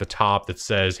notification at the top that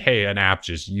says, hey, an app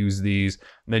just used these.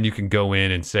 And then you can go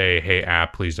in and say, hey,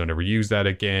 app, please don't ever use that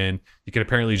again. You can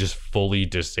apparently just fully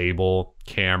disable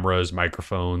cameras,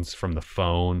 microphones from the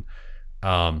phone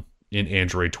in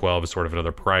Android 12 as sort of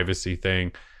another privacy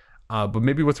thing. But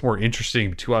maybe what's more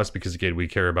interesting to us, because again, we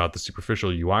care about the superficial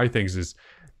UI things, is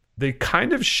they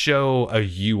kind of show a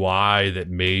UI that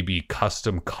may be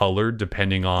custom colored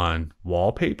depending on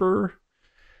wallpaper.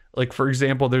 Like, for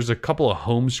example, there's a couple of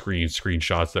home screen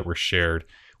screenshots that were shared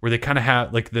where they kind of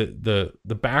have like the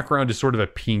background is sort of a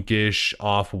pinkish,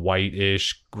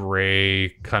 off-whitish, gray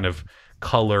kind of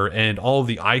color, and all of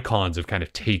the icons have kind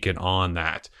of taken on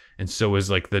that. And so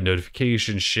is like the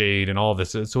notification shade and all of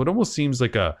this. So it almost seems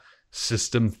like a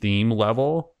system theme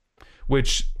level,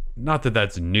 which, not that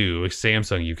that's new. Like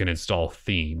Samsung, you can install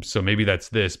themes, so maybe that's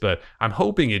this, but I'm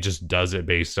hoping it just does it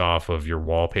based off of your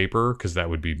wallpaper, because that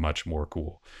would be much more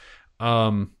cool.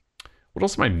 What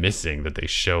else am I missing that they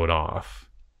showed off?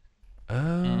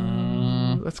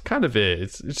 That's kind of it.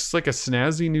 It's just like a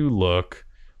snazzy new look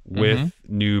with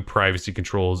new privacy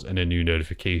controls and a new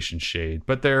notification shade,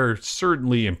 but there are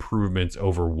certainly improvements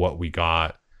over what we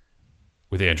got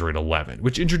with Android 11,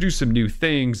 which introduced some new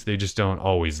things. They just don't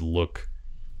always look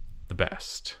the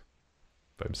best,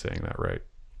 if I'm saying that right.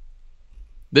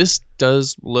 This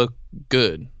does look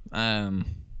good. I'm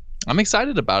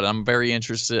excited about it. I'm very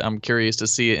interested. I'm curious to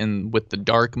see it with the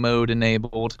dark mode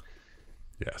enabled.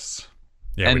 Yes.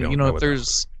 Yeah, and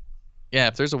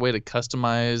if there's a way to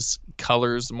customize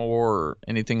colors more or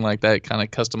anything like that, kind of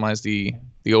customize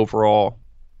the overall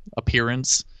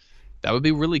appearance, that would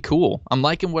be really cool. I'm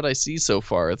liking what I see so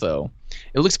far, though.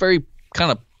 It looks very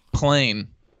kind of plain.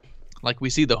 Like,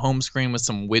 we see the home screen with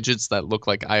some widgets that look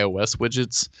like iOS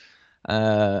widgets.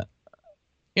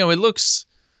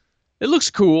 It looks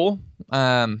cool.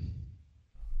 I mean,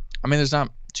 there's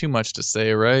not too much to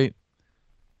say, right?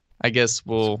 I guess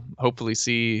we'll hopefully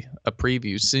see a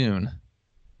preview soon.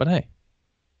 But hey,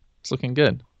 it's looking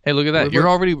good. Hey, look at that. You're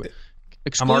already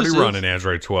exclusive. I'm already running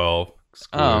Android 12.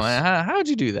 Exclusive. Oh, man. How'd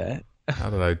you do that?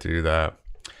 How did I do that?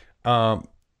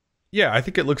 Yeah, I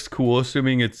think it looks cool,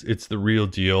 assuming it's the real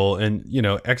deal. And,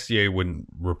 XDA wouldn't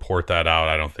report that out,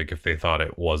 I don't think, if they thought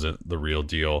it wasn't the real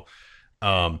deal.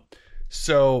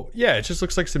 So, yeah, it just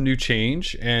looks like some new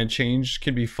change, and change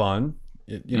can be fun.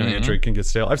 Android can get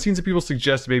stale. I've seen some people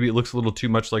suggest maybe it looks a little too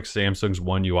much like Samsung's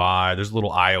One UI. There's a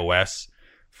little iOS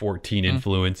 14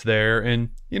 influence there. And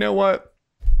you know what?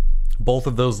 Both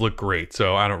of those look great,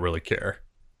 so I don't really care.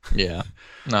 Yeah.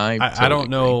 No, I don't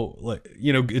know. Like,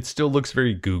 it still looks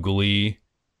very googly,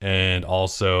 and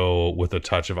also with a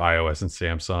touch of iOS and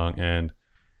Samsung. And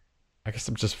I guess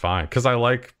I'm just fine because I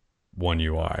like One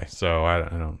UI. So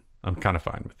I'm kind of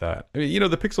fine with that. I mean,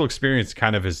 the Pixel experience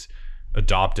kind of has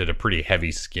adopted a pretty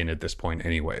heavy skin at this point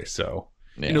anyway. So,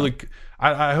 yeah.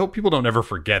 I hope people don't ever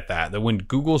forget that when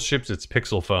Google ships its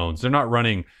Pixel phones, they're not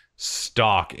running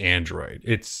stock Android.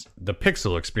 It's the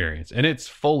Pixel experience, and it's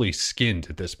fully skinned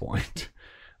at this point.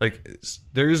 Like,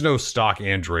 there is no stock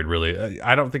Android really.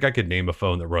 I don't think I could name a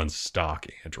phone that runs stock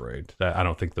Android. I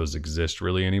don't think those exist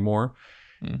really anymore.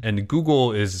 And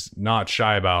Google is not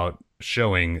shy about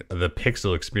showing the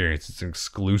Pixel experience. It's an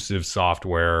exclusive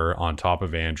software on top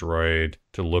of Android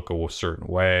to look a certain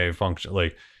way, function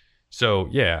like. So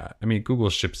yeah, I mean, Google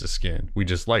ships the skin. We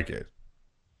just like it.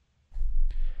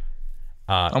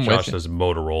 Josh says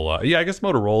Motorola. Yeah, I guess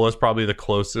Motorola is probably the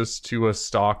closest to a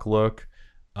stock look.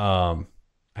 I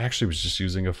actually was just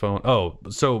using a phone. Oh,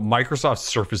 so Microsoft's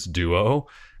Surface Duo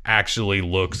actually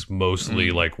looks mostly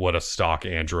like what a stock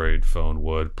Android phone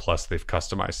would. Plus, they've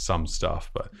customized some stuff,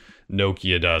 but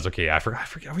Nokia does. Okay, I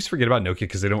always forget about Nokia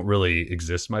because they don't really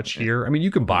exist much here. I mean,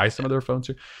 you can buy some of their phones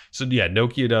here. So yeah,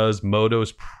 Nokia does.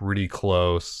 Moto's pretty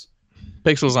close.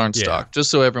 Pixels aren't stock,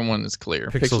 just so everyone is clear.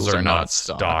 Pixels are not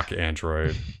stock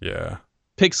Android. Yeah.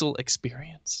 Pixel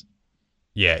experience.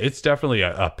 Yeah, it's definitely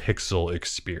a Pixel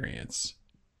experience.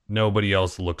 Nobody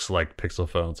else looks like Pixel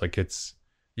phones. Like, it's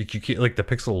you can't, like the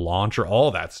Pixel launcher, all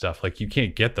that stuff. Like, you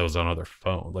can't get those on other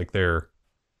phones. Like, they're,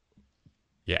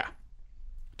 yeah.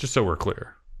 Just so we're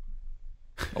clear.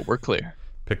 Oh, we're clear.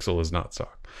 Pixel is not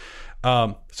stock.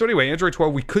 So anyway, Android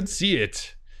 12, we could see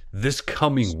it this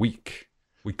coming week.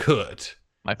 We could.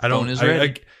 My phone is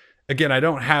ready. Again, I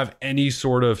don't have any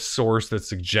sort of source that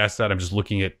suggests that. I'm just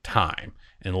looking at time.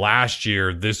 And last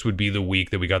year, this would be the week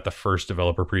that we got the first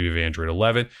developer preview of Android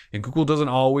 11. And Google doesn't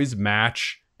always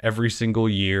match every single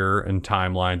year and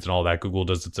timelines and all that. Google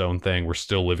does its own thing. We're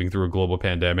still living through a global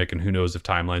pandemic, and who knows if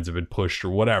timelines have been pushed or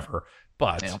whatever.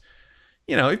 But,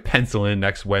 if pencil in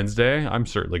next Wednesday, I'm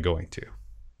certainly going to.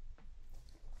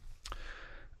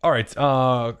 All right,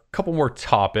 a couple more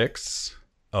topics.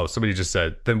 Oh, somebody just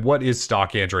said, then what is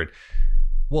stock Android?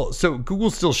 Well, so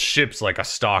Google still ships like a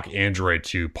stock Android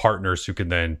to partners who can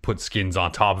then put skins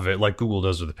on top of it, like Google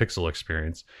does with the Pixel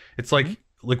experience. It's like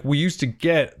we used to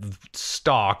get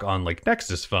stock on like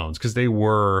Nexus phones because they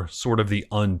were sort of the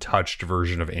untouched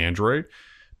version of Android.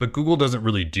 But Google doesn't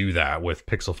really do that with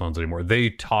Pixel phones anymore.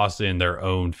 They toss in their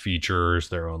own features,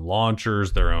 their own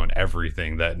launchers, their own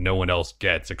everything that no one else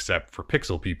gets except for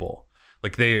Pixel people.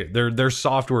 Like their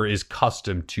software is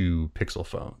custom to Pixel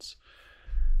phones.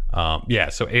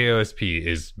 So AOSP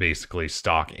is basically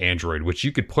stock Android, which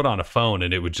you could put on a phone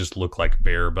and it would just look like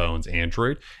bare bones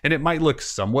Android. And it might look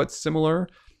somewhat similar,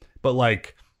 but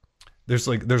like there's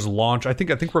launch. I think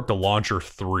we're up to launcher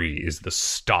 3 is the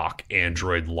stock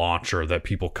Android launcher that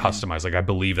people customize. Like I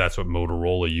believe that's what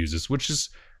Motorola uses, which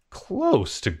is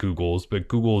close to Google's, but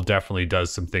Google definitely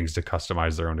does some things to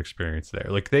customize their own experience there.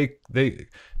 Like they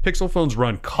Pixel phones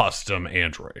run custom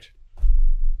Android.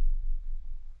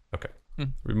 Okay.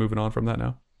 We're moving on from that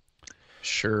now?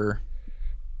 Sure.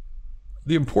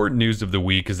 The important news of the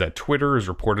week is that Twitter is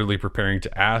reportedly preparing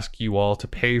to ask you all to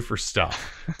pay for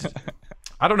stuff.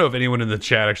 I don't know if anyone in the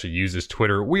chat actually uses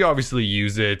Twitter. We obviously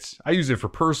use it. I use it for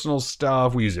personal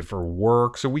stuff. We use it for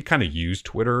work. So we kind of use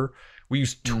Twitter. We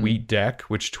use TweetDeck,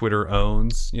 which Twitter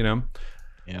owns, Yeah.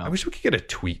 I wish we could get a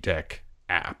TweetDeck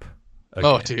app. Again.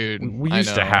 Oh, dude. We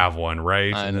used to have one,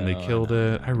 right? And then they killed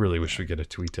it. I really wish we could get a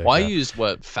TweetDeck Well, I app. used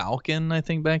Falcon, I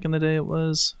think back in the day it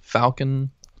was.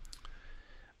 Falcon.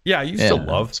 Yeah, I used to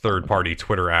love third-party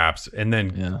Twitter apps, and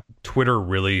then Twitter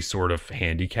really sort of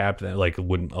handicapped that, like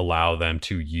wouldn't allow them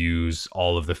to use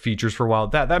all of the features for a while.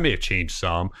 That may have changed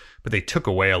some, but they took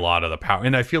away a lot of the power,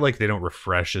 and I feel like they don't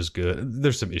refresh as good.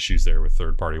 There's some issues there with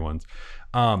third-party ones.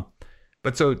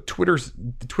 But so Twitter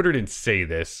didn't say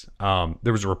this.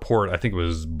 There was a report, I think it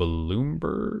was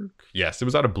Bloomberg. Yes, it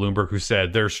was out of Bloomberg, who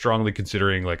said they're strongly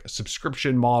considering like a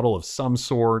subscription model of some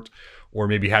sort, or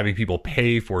maybe having people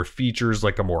pay for features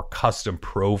like a more custom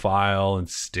profile and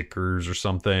stickers or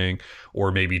something,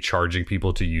 or maybe charging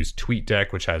people to use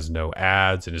TweetDeck, which has no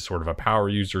ads and is sort of a power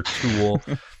user tool.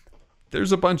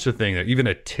 There's a bunch of things, even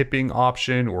a tipping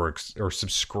option or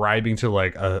subscribing to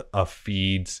like a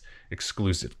feed's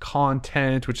exclusive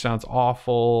content, which sounds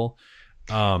awful.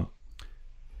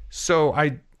 So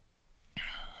I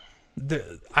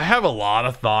have a lot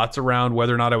of thoughts around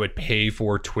whether or not I would pay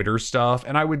for Twitter stuff,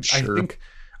 and I would. Sure.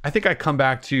 I think I come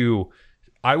back to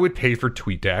I would pay for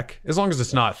TweetDeck as long as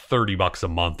it's not $30 a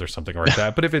month or something like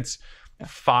that. But if it's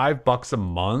 $5 a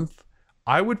month,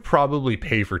 I would probably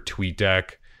pay for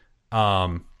TweetDeck.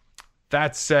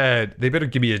 That said, they better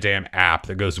give me a damn app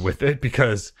that goes with it,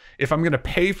 because if I'm going to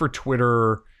pay for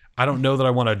Twitter, I don't know that I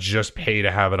want to just pay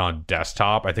to have it on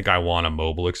desktop. I think I want a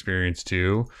mobile experience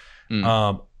too.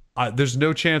 There's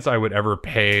no chance I would ever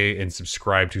pay and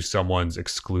subscribe to someone's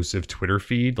exclusive Twitter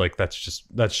feed. Like that's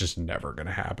just never going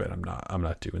to happen. I'm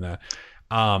not doing that.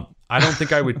 I don't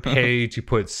think I would pay to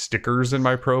put stickers in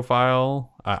my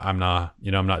profile. I'm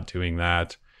not doing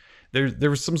that. There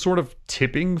was some sort of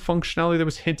tipping functionality that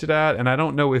was hinted at, and I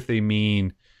don't know if they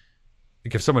mean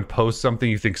like if someone posts something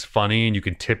you think's funny and you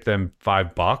can tip them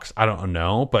 $5. I don't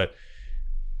know, but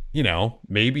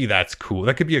maybe that's cool.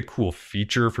 That could be a cool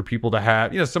feature for people to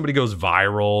have. Somebody goes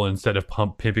viral, instead of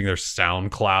pimping their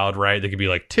SoundCloud, right? They could be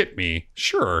like, tip me.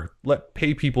 Sure.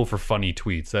 Pay people for funny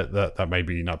tweets. That might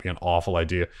not be an awful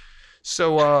idea.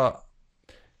 So,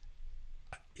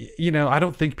 I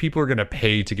don't think people are going to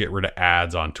pay to get rid of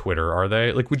ads on Twitter, are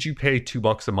they? Like, would you pay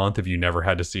 $2 a month if you never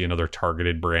had to see another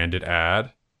targeted branded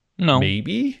ad? No.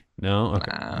 Maybe? No?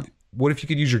 Okay. Nah. What if you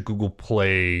could use your Google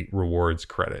Play rewards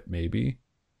credit? Maybe?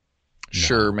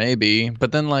 Sure, maybe.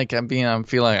 But then, like, I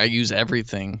feel like I use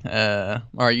everything, or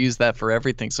I use that for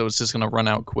everything, so it's just going to run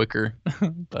out quicker.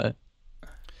 But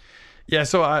yeah,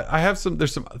 so I have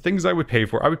there's some things I would pay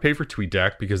for. I would pay for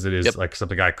TweetDeck because it is like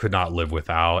something I could not live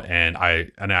without, and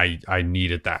I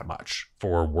need it that much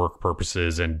for work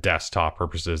purposes and desktop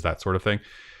purposes, that sort of thing.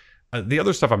 The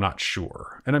other stuff I'm not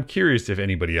sure, and I'm curious if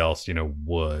anybody else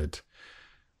would.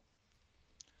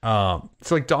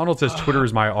 It's like Donald says, Twitter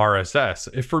is my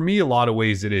RSS. For me, a lot of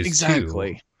ways it is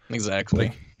too. Exactly.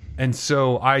 Like, and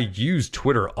so I use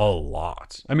Twitter a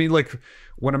lot. I mean, like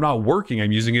when I'm not working,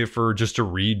 I'm using it for just to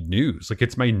read news. Like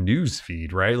it's my news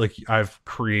feed, right? Like I've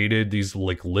created these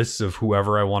like lists of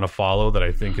whoever I want to follow that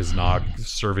I think is not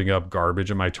serving up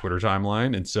garbage in my Twitter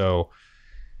timeline. And so,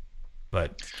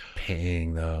 but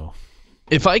paying though.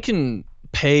 If I can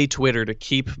pay Twitter to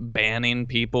keep banning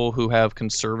people who have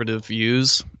conservative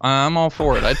views, I'm all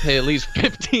for it. I'd pay at least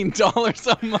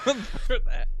 $15 a month for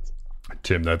that.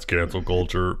 Tim, that's cancel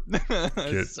culture.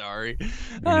 Sorry. We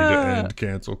need to end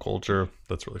cancel culture.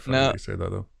 That's really funny that you say that,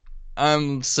 though.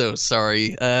 I'm so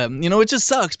sorry. It just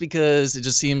sucks because it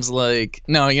just seems like...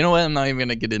 No, you know what? I'm not even going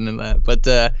to get into that. But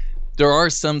there are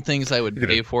some things I would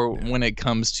pay for when it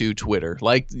comes to Twitter.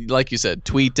 Like you said,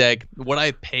 TweetDeck. Would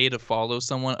I pay to follow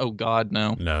someone? Oh, God,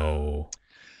 no. No.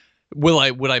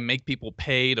 Would I make people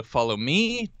pay to follow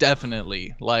me?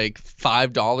 Definitely. Like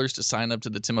 $5 to sign up to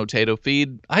the Timotato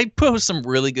feed. I post some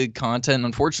really good content.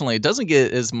 Unfortunately, it doesn't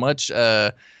get as much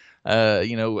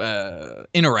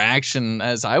interaction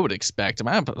as I would expect.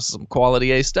 I post some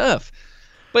quality A stuff.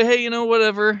 But hey,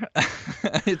 whatever.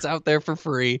 It's out there for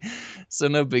free. So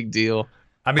no big deal.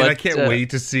 I mean, I can't wait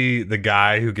to see the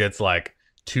guy who gets like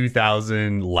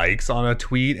 2,000 likes on a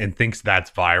tweet and thinks that's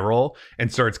viral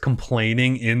and starts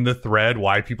complaining in the thread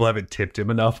why people haven't tipped him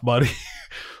enough money.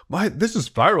 This is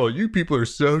viral. You people are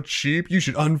so cheap. You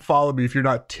should unfollow me if you're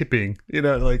not tipping.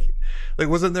 Like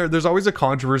wasn't there's always a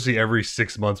controversy every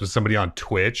 6 months with somebody on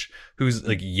Twitch who's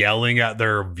like yelling at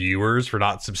their viewers for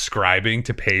not subscribing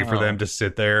to pay for them to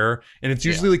sit there. And it's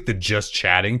usually like the just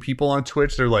chatting people on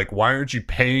Twitch. They're like, why aren't you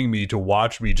paying me to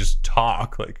watch me just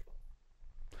talk? Like,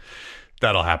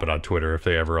 that'll happen on Twitter if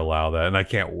they ever allow that. And I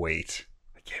can't wait.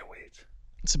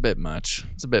 It's a bit much.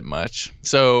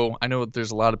 So I know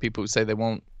there's a lot of people who say they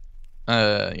won't,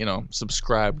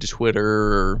 subscribe to Twitter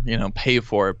or, pay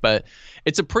for it. But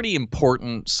it's a pretty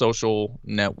important social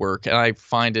network. And I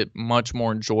find it much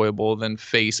more enjoyable than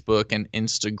Facebook and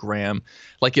Instagram.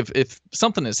 Like if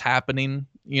something is happening,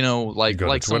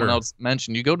 like someone else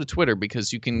mentioned, you go to Twitter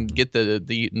because you can get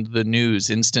the news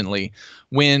instantly.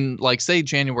 When, like, say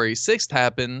January 6th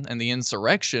happened and the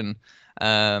insurrection,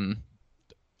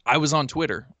 I was on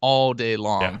Twitter all day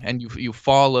long, and you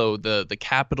follow the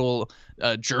Capitol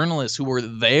journalists who were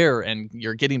there, and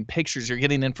you're getting pictures, you're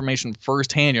getting information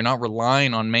firsthand. You're not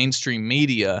relying on mainstream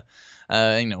media,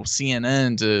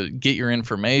 CNN to get your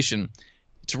information.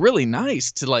 It's really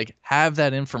nice to like have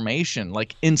that information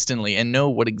like instantly and know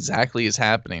what exactly is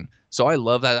happening. So I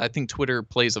love that. I think Twitter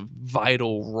plays a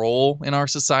vital role in our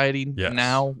society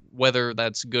now. Whether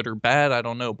that's good or bad, I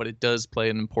don't know, but it does play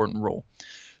an important role.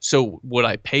 So would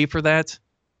I pay for that?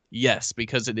 Yes,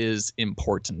 because it is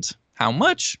important. How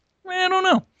much? I don't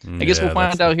know. I guess we'll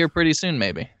find out here pretty soon,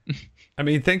 maybe. I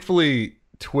mean, thankfully,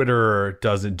 Twitter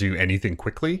doesn't do anything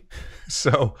quickly.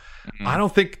 So I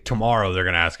don't think tomorrow they're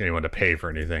going to ask anyone to pay for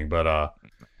anything. But all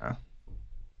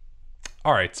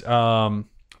right.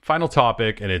 Final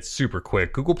topic, and it's super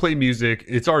quick. Google Play Music,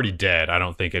 it's already dead. I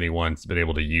don't think anyone's been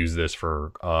able to use this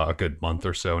for a good month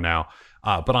or so now.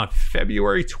 But on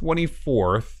February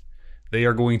 24th, they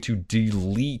are going to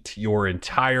delete your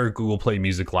entire Google Play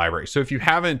Music library. So if you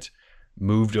haven't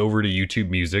moved over to YouTube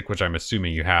Music, which I'm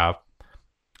assuming you have,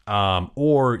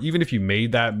 or even if you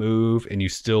made that move and you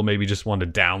still maybe just want to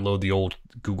download the old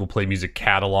Google Play Music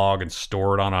catalog and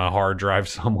store it on a hard drive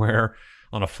somewhere,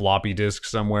 on a floppy disk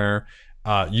somewhere,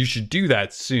 you should do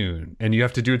that soon. And you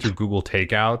have to do it through Google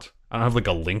Takeout. I don't have like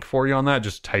a link for you on that.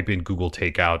 Just type in Google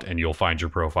Takeout and you'll find your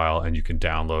profile and you can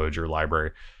download your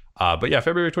library. But yeah,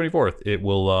 February 24th, it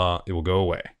will go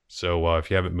away. So if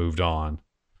you haven't moved on,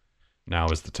 now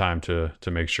is the time to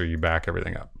make sure you back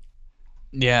everything up.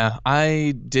 Yeah,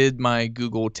 I did my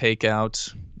Google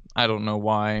Takeout. I don't know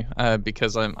why,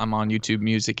 because I'm on YouTube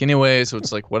Music anyway, so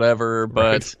it's like whatever.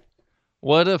 But right.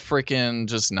 What a freaking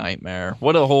just nightmare!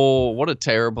 What a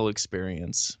terrible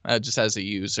experience. Just as a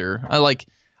user,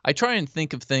 I try and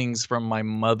think of things from my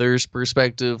mother's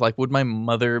perspective. Like, would my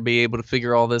mother be able to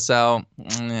figure all this out?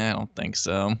 I don't think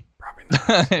so. Probably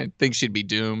not. I think she'd be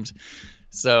doomed.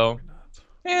 So,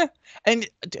 yeah. And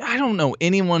I don't know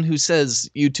anyone who says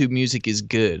YouTube Music is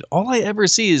good. All I ever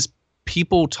see is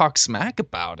people talk smack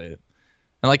about it.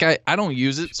 And like, I don't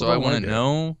use it, so I want to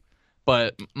know.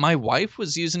 But my wife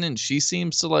was using it, and she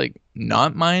seems to like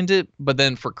not mind it. But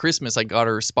then for Christmas, I got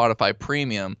her Spotify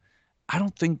Premium. I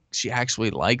don't think she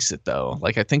actually likes it, though.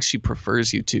 Like, I think she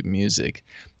prefers YouTube Music.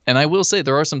 And I will say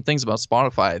there are some things about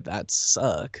Spotify that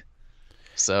suck.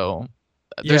 So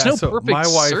There's no so perfect my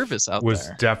wife service out was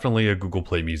there. definitely a Google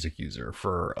Play Music user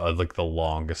for like the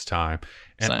longest time.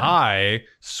 And Same. I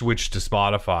switched to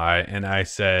Spotify and I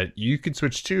said, you could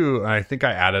switch too. And I think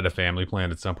I added a family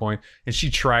plan at some point. And she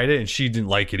tried it and she didn't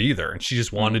like it either. And she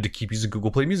just wanted to keep using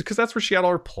Google Play Music because that's where she had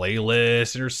all her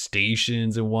playlists and her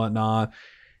stations and whatnot.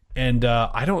 And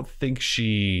I don't think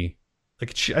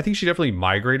I think she definitely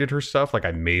migrated her stuff. Like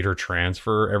I made her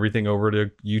transfer everything over to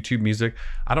YouTube Music.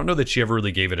 I don't know that she ever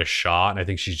really gave it a shot. And I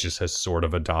think she just has sort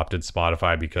of adopted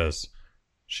Spotify because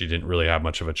she didn't really have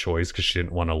much of a choice because she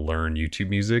didn't want to learn YouTube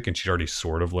Music. And she'd already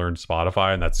sort of learned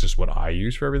Spotify. And that's just what I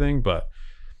use for everything. But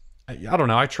I don't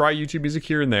know. I try YouTube Music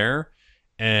here and there.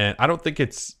 And I don't think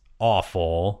it's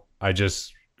awful. I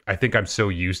think I'm so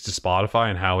used to Spotify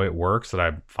and how it works that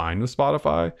I'm fine with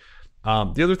Spotify.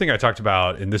 The other thing I talked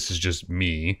about, and this is just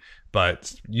me,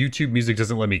 but YouTube Music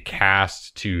doesn't let me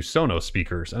cast to Sonos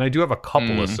speakers. And I do have a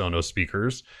couple of Sonos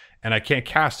speakers, and I can't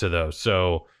cast to those.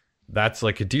 So that's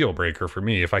like a deal breaker for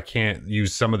me. If I can't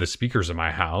use some of the speakers in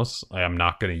my house, I'm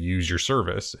not going to use your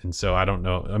service. And so I don't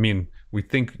know. I mean, we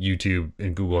think YouTube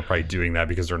and Google are probably doing that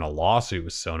because they're in a lawsuit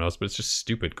with Sonos, but it's just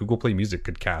stupid. Google Play Music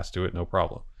could cast to it, no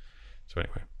problem. So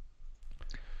anyway.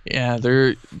 Yeah,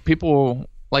 people,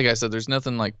 like I said, there's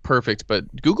nothing like perfect, but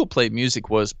Google Play Music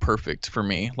was perfect for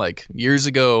me. Like years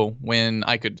ago when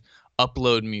I could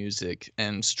upload music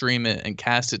and stream it and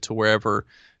cast it to wherever,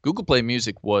 Google Play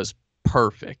Music was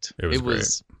perfect. It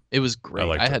was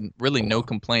great. I had really no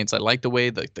complaints. I liked the way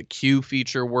the queue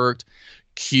feature worked.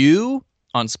 Queue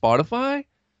on Spotify,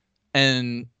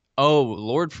 and oh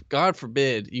Lord, God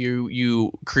forbid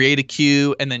you create a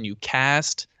queue and then you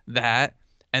cast that,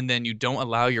 and then you don't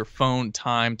allow your phone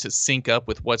time to sync up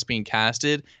with what's being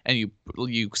casted, and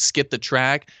you skip the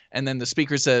track, and then the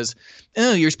speaker says,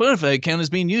 oh, your Spotify account is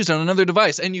being used on another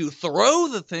device, and you throw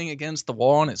the thing against the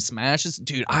wall and it smashes.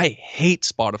 Dude, I hate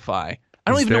Spotify.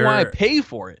 I don't even know why I pay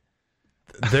for it.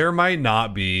 There might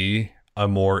not be a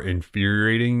more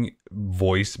infuriating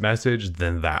voice message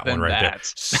than that one right there.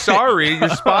 Sorry, your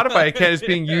Spotify account is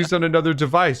being used on another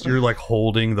device. You're like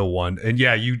holding the one, and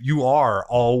yeah, you are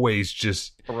always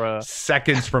just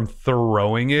seconds from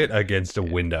throwing it against a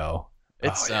window.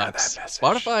 It sucks.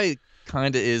 Spotify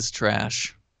kind of is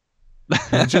trash.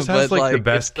 It just has like the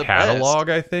best catalog,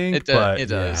 I think. It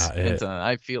does.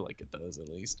 I feel like it does, at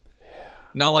least.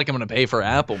 Not like I'm going to pay for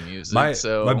Apple Music.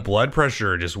 My blood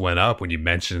pressure just went up when you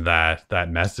mentioned that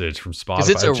message from Spotify. Because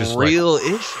it's a real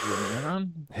issue,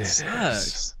 man. It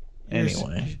sucks.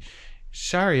 Anyway.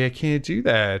 Sorry, I can't do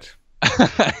that.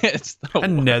 It's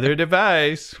another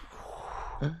device.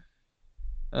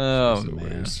 Oh,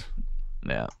 man.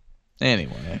 Yeah.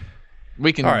 Anyway.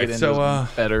 We can get into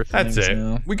better things. That's it.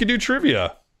 Now. We could do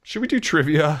trivia. Should we do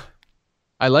trivia?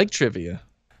 I like trivia.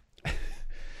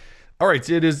 All right,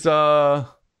 it is are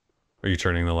you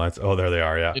turning the lights? Oh, there they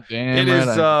are, yeah.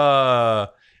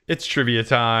 It's trivia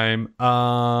time.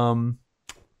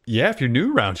 Yeah, if you're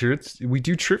new around here, we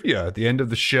do trivia at the end of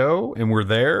the show, and we're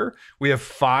there. We have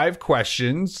 5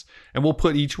 questions, and we'll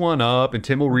put each one up, and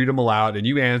Tim will read them aloud, and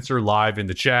you answer live in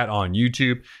the chat on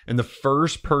YouTube. And the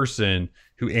first person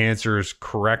who answers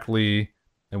correctly,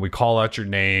 and we call out your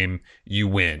name, you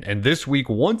win. And this week,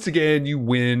 once again, you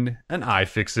win an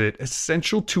iFixit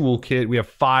Essential Toolkit. We have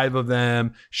 5 of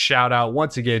them. Shout out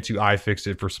once again to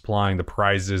iFixit for supplying the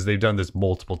prizes. They've done this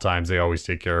multiple times. They always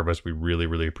take care of us. We really,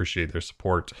 really appreciate their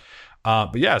support.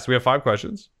 But yeah, so we have 5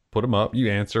 questions. Put them up. You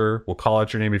answer. We'll call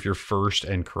out your name if you're first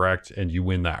and correct, and you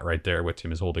win that right there, what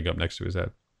Tim is holding up next to his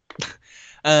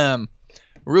head.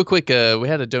 Real quick, we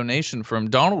had a donation from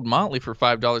Donald Motley for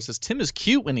 $5. Says Tim is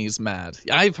cute when he's mad.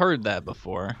 I've heard that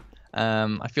before.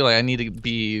 I feel like I need to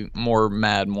be more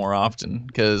mad more often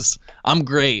because I'm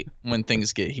great when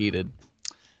things get heated.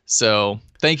 So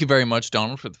thank you very much,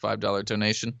 Donald, for the $5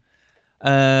 donation.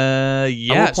 I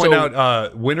will point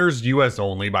out winners U.S.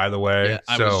 only, by the way. Yeah,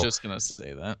 I was just gonna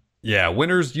say that. Yeah,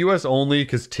 winners U.S. only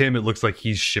because Tim, it looks like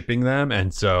he's shipping them,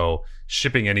 and so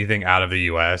shipping anything out of the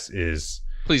U.S. is.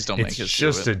 Please don't make us do it. It's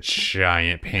just a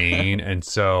giant pain. And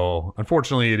so,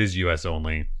 unfortunately, it is US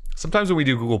only. Sometimes when we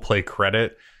do Google Play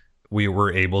credit, we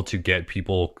were able to get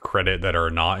people credit that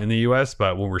are not in the US.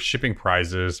 But when we're shipping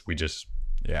prizes, it's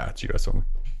US only.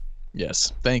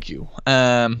 Yes, thank you.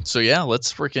 So, yeah,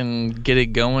 let's freaking get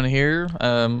it going here.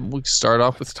 We'll start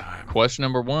off with question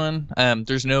number 1.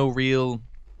 There's no real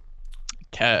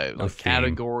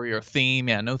category or theme.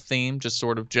 Yeah, no theme, just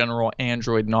sort of general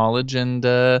Android knowledge. And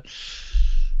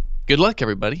good luck,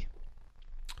 everybody.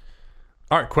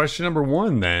 All right, question number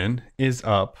 1 then is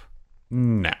up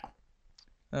now.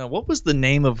 What was the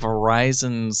name of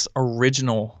Verizon's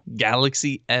original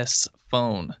Galaxy S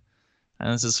phone?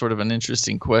 And this is sort of an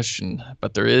interesting question,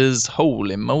 but there is,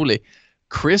 holy moly,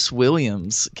 Chris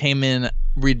Williams came in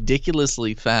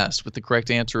ridiculously fast with the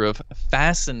correct answer of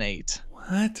fascinate.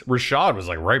 What? Rashad was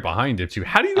like right behind him too.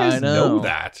 How do you guys know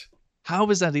that? How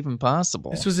is that even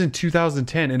possible? This was in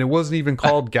 2010, and it wasn't even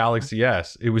called Galaxy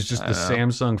S. It was just the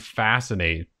Samsung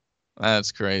Fascinate.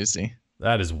 That's crazy.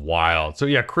 That is wild. So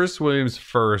yeah, Chris Williams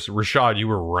first. Rashad, you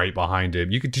were right behind him.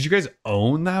 Did you guys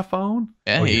own that phone?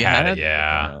 Yeah, he had it.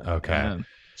 Yeah. Okay. Man.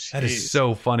 That is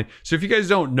so funny. So if you guys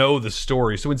don't know the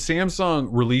story, so when Samsung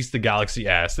released the Galaxy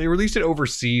S, they released it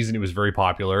overseas and it was very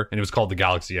popular and it was called the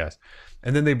Galaxy S.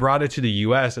 And then they brought it to the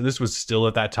US, and this was still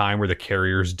at that time where the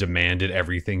carriers demanded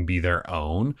everything be their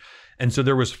own. And so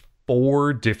there was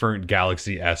 4 different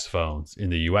Galaxy S phones in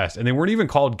the US, and they weren't even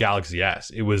called Galaxy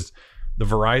S. It was the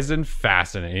Verizon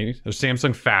Fascinate, the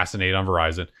Samsung Fascinate on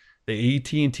Verizon, the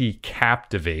AT&T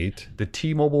Captivate, the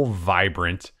T-Mobile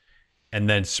Vibrant, and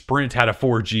then Sprint had a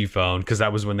 4G phone because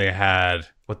that was when they had,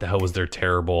 what the hell was their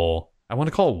terrible, I want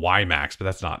to call it WiMAX, but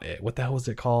that's not it. What the hell was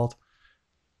it called?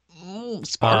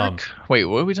 Spark? Wait,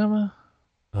 what are we talking about?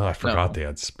 Oh, I forgot they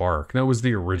had Spark. No, it was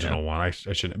the original one. I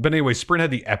shouldn't. But anyway, Sprint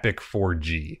had the Epic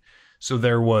 4G. So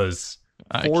there was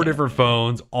 4 different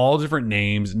phones, all different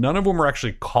names. None of them were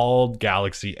actually called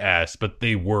Galaxy S, but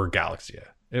they were Galaxy S.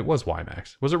 It was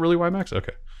WiMAX. Was it really WiMAX?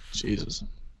 Okay. Jesus.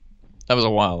 That was a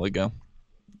while ago.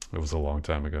 It was a long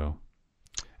time ago.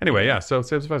 Anyway, yeah. So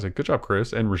Samsung Fascinate. Good job,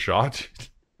 Chris and Rashad.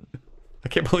 I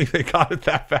can't believe they got it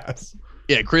that fast.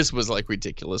 Yeah, Chris was like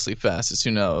ridiculously fast. As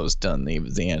soon as I was done,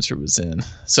 the answer was in.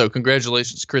 So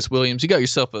congratulations, Chris Williams. You got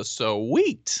yourself a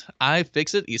sweet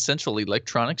iFixit Essential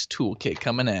Electronics Toolkit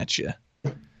coming at you.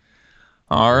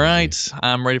 All right,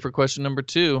 I'm ready for question number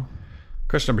 2.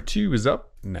 Question number 2 is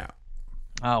up now.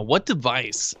 What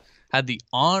device had the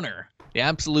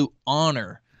absolute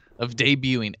honor of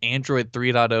debuting Android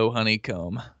 3.0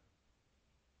 Honeycomb?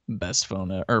 Best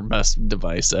phone or best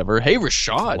device ever. Hey,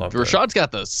 Rashad. Rashad's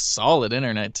got the solid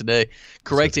internet today.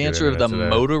 Correct answer of the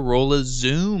Motorola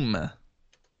Zoom. The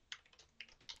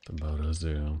Moto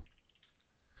Zoom.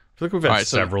 I feel like we've had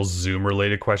several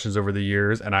Zoom-related questions over the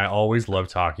years, and I always love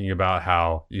talking about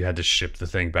how you had to ship the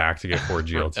thing back to get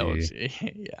 4G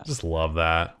LTE. Yeah. Just love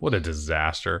that. What a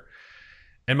disaster.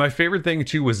 And my favorite thing,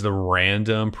 too, was the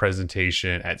random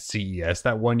presentation at CES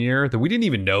that one year that we didn't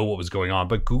even know what was going on.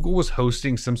 But Google was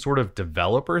hosting some sort of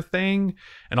developer thing.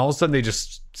 And all of a sudden, they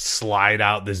just slide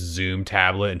out this Zoom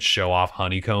tablet and show off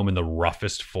Honeycomb in the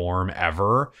roughest form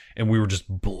ever. And we were just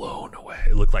blown away.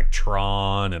 It looked like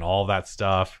Tron and all that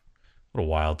stuff. What a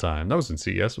wild time. That was in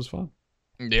CES. It was fun.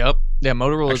 Yep. Yeah,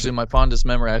 Motorola is in my fondest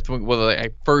memory. I think I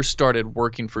first started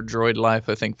working for Droid Life,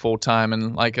 I think full time,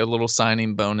 and like a little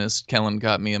signing bonus, Kellen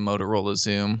got me a Motorola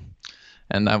Zoom,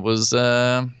 and that was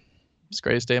the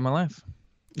greatest day of my life.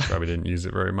 Probably didn't use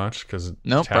it very much because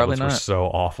probably not. Were so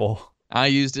awful. I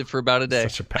used it for about a day.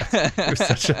 It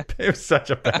was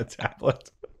such a bad tablet.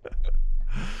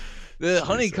 The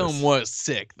Honeycomb was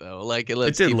sick though. Like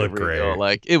it did look great.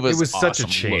 Like it was such a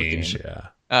change. Looking. Yeah.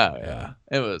 Oh yeah,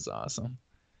 it was awesome.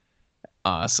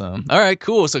 Awesome. All right,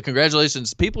 cool. So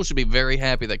congratulations. People should be very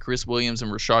happy that Chris Williams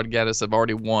and Rashad Gaddis have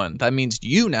already won. That means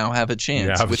you now have a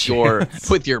chance with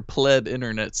your pleb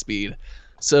internet speed.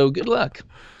 So good luck.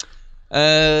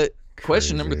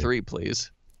 Question number 3, please.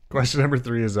 Question number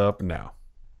 3 is up now.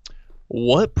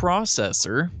 What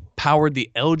processor powered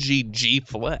the LG G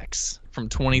Flex from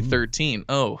 2013?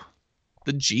 Oh,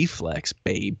 the G Flex,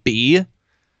 baby.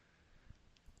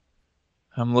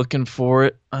 I'm looking for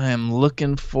it. I'm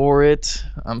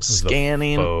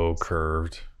scanning. Faux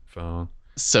curved phone.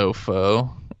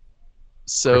 Sofo.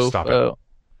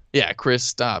 Yeah, Chris,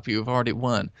 stop. You've already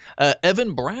won.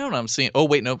 Evan Brown, I'm seeing. Oh,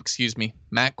 wait, no, excuse me.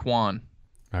 Matt Kwan.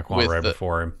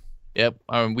 Before him. Yep.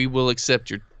 We will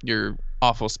accept your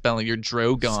awful spelling. Your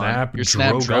Drogon.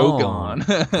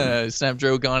 Snapdragon.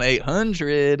 Snapdragon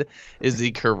 800 is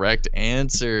the correct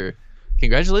answer.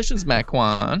 Congratulations, Matt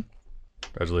Kwan.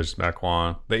 Congratulations, Matt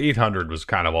Kwan. The 800 was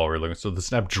kind of all we're looking. So the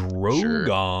Snapdragon.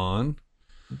 Sure.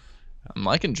 I'm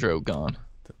liking Drogon.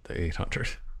 The 800.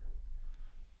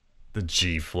 The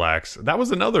G Flex. That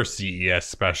was another CES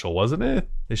special, wasn't it?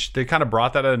 They kind of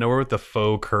brought that out of nowhere with the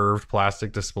faux curved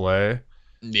plastic display.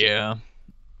 Yeah.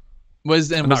 Was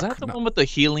that the one with the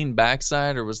healing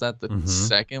backside, or was that the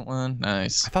second one?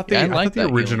 Nice. I thought the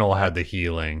original had the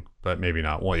healing, but maybe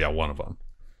not. Well, yeah, one of them.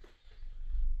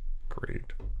 Great.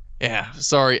 Yeah,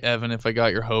 sorry, Evan, if I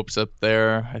got your hopes up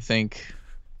there. I think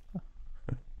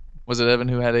was it Evan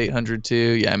who had 800 too?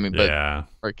 Yeah, I mean, but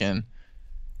freaking.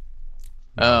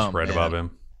 Right above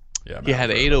him. Yeah, He had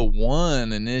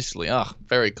 801 initially. Oh,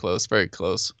 very close, very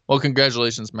close. Well,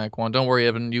 congratulations, Mac1. Don't worry,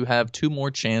 Evan. You have 2 more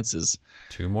chances.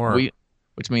 2 more.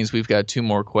 Which means we've got 2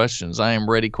 more questions. I am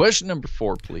ready. Question number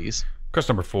 4, please.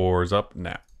 Question number 4 is up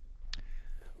now.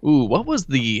 Ooh, what was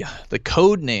the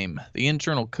code name, the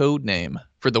internal code name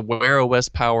for the Wear OS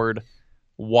powered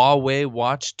Huawei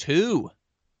Watch 2?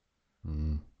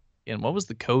 And what was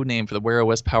the code name for the Wear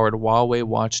OS powered Huawei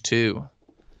Watch 2?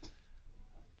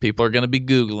 People are going to be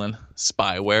Googling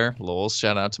spyware. Lol,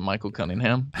 shout out to Michael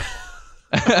Cunningham.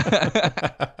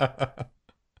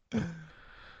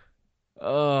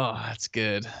 Oh, that's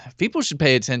good. People should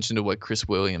pay attention to what Chris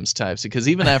Williams types, because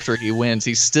even after he wins,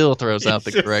 he still throws out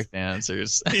the correct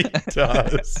answers. He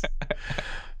does.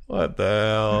 What the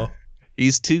hell?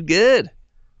 He's too good.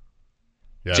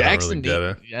 Yeah,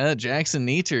 Jackson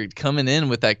Neater coming in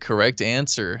with that correct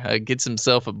answer. Gets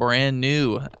himself a brand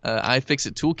new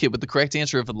iFixit toolkit with the correct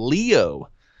answer of Leo.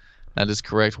 That is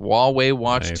correct. Huawei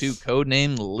Watch 2,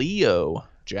 codename Leo.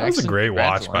 Jackson, that was a great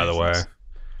watch, by the way.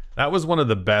 That was one of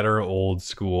the better old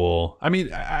school. I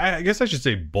mean, I guess I should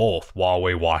say both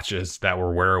Huawei watches that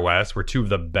were Wear OS were 2 of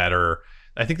the better.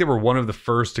 I think they were one of the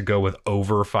first to go with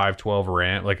over 512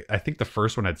 RAM. Like, I think the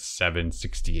first one had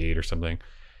 768 or something.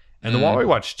 And the Huawei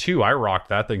Watch 2, I rocked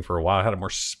that thing for a while. It had a more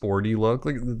sporty look.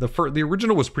 Like the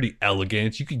original was pretty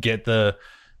elegant. You could get the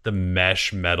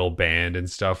mesh metal band and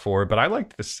stuff for it, but I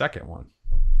liked the second one.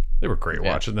 They were great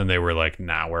watches. And then they were like,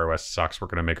 nah, Wear OS sucks. We're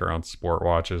going to make our own sport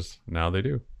watches. Now they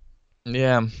do.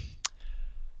 Yeah.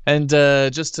 And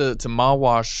just to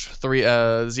Mawash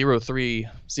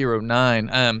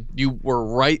 0309, you were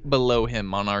right below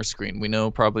him on our screen. We know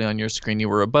probably on your screen you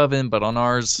were above him, but on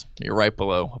ours you're right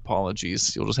below.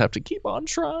 Apologies. You'll just have to keep on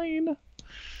trying.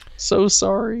 So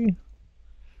sorry.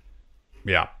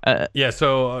 Yeah.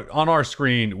 So on our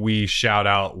screen we shout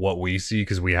out what we see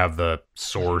because we have the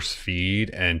source feed,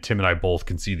 and Tim and I both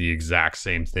can see the exact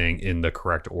same thing in the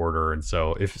correct order. And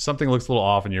so if something looks a little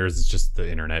off in yours, it's just the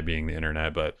internet being the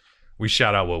internet, but we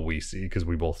shout out what we see because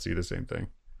we both see the same thing.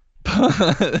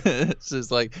 This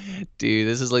is like, dude,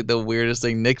 this is like the weirdest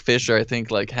thing. Nick Fisher, I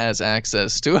think, like has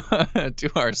access to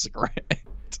our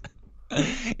script.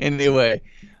 Anyway,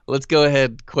 let's go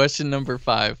ahead. Question number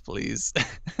 5, please.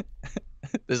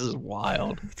 This is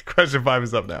wild. Question 5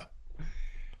 is up now.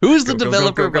 Who is the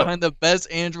developer behind the best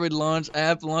Android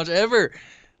app launch ever?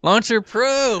 Launcher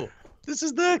Pro. This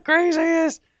is the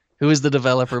craziest. Who is the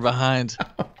developer behind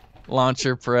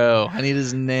Launcher Pro? I need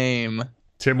his name.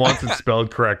 Tim wants it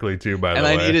spelled correctly too, by the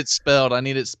way. And I need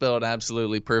it spelled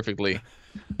absolutely perfectly.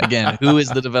 Again, who is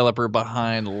the developer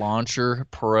behind Launcher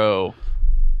Pro?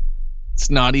 It's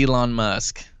not Elon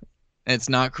Musk. And it's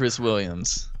not Chris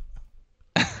Williams.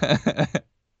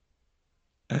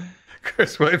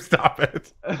 Chris Williams, stop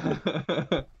it.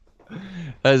 That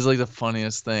is like the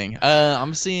funniest thing.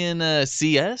 I'm seeing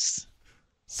CS.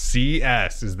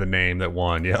 CS is the name that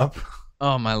won. Yep.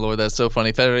 Oh my lord, that's so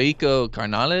funny. Federico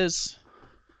Carnales.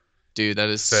 Dude, that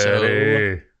is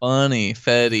so funny.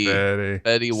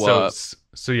 Fetty Wap.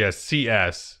 So yeah,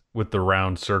 CS with the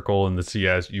round circle and the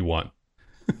CS, you won.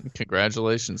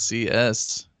 Congratulations,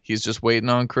 CS. He's just waiting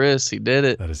on Chris. He did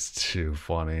it. That is too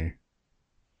funny.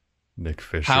 Nick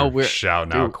Fisher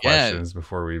shouting out questions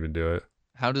before we even do it.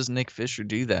 How does Nick Fisher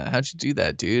do that? How'd you do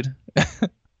that, dude?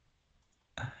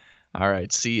 All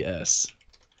right, CS.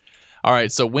 All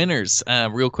right, so winners,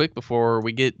 real quick before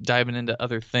we get diving into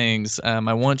other things,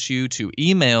 I want you to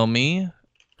email me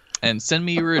and send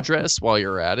me your address while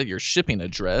you're at it, your shipping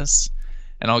address,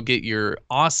 and I'll get your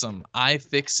awesome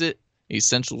iFixit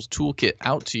Essentials Toolkit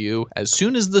out to you as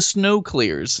soon as the snow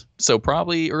clears, so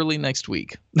probably early next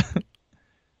week.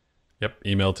 Yep,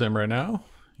 email Tim right now.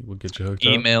 We'll get you hooked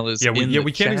Email up. is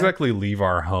we can't exactly leave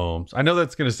our homes. I know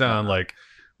that's going to sound like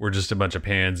we're just a bunch of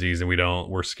pansies and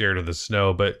we're scared of the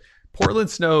snow, but Portland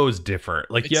snow is different.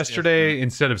 Like it's yesterday, different.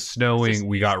 Instead of snowing,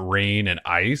 we got rain and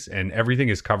ice, and everything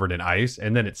is covered in ice,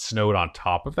 and then it snowed on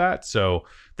top of that. So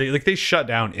they shut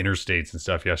down interstates and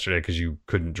stuff yesterday because you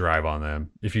couldn't drive on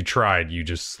them. If you tried, you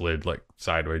just slid like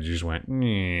sideways. You just went.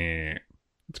 Nyeh.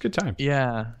 It's a good time.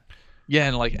 Yeah. Yeah,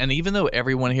 and even though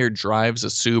everyone here drives a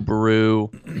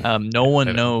Subaru, no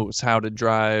one knows how to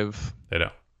drive. They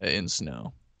don't in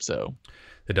snow. So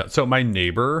they don't. So my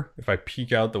neighbor, if I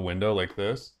peek out the window like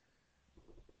this,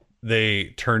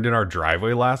 they turned in our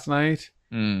driveway last night,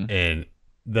 and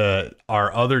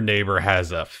our other neighbor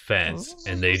has a fence,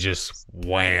 and they just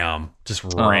rammed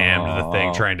the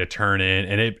thing trying to turn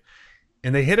in,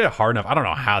 and they hit it hard enough. I don't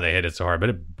know how they hit it so hard, but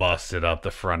it busted up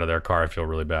the front of their car. I feel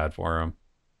really bad for them.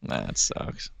 That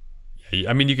sucks.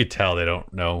 I mean, you could tell they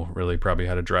don't know really probably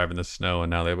how to drive in the snow,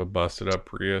 and now they have a busted up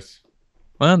Prius.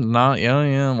 Well, not yeah,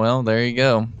 yeah. Well, there you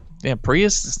go. Yeah,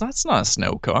 Prius. It's not a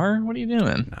snow car. What are you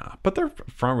doing? Nah, but they're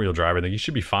front wheel drive. I think you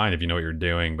should be fine if you know what you're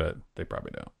doing, but they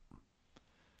probably don't.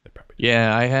 They probably don't.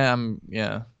 Yeah, I am.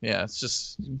 Yeah, yeah. It's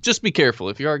just be careful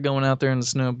if you are going out there in the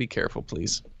snow. Be careful,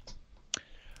 please.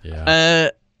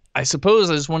 Yeah. I suppose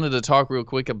I just wanted to talk real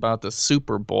quick about the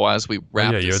Super Bowl as we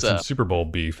wrap Yeah, you had this some up. Super Bowl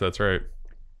beef. That's right.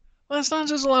 Well, it's not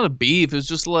just a lot of beef. It's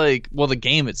just like, well, the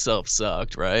game itself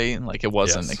sucked, right? Like it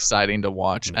wasn't Yes. exciting to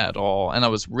watch No. at all. And I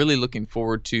was really looking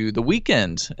forward to the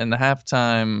weekend and the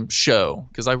halftime show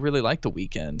because I really like the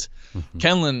weekend. Mhm.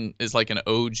 Kenlon is like an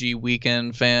OG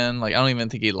weekend fan. Like I don't even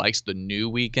think he likes the new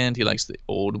weekend. He likes the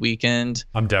old weekend.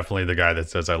 I'm definitely the guy that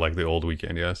says I like the old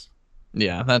weekend. Yes.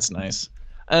 Yeah, that's nice.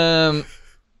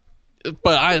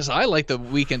 But I like the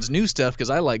weekend's new stuff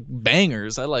because I like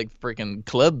bangers. I like freaking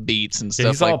club beats and Yeah,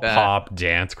 stuff he's all like that. pop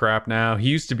dance crap now. He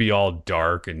used to be all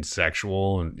dark and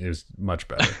sexual, and it was much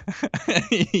better.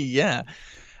 Yeah.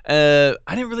 I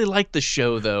didn't really like the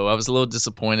show though. I was a little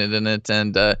disappointed in it,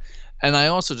 and I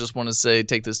also just want to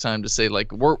take this time to say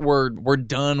like we're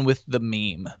done with the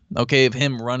meme, okay, of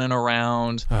him running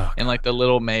around Oh, in like the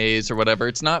little maze or whatever.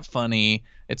 It's not funny.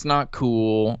 It's not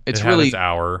cool. It's it had really its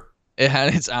hour. it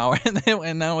had its hour,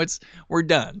 and now we're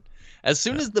done. As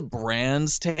soon as the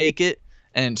brands take it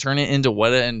and turn it into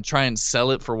what and try and sell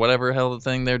it for whatever hell the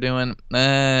thing they're doing,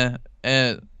 I'm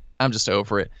just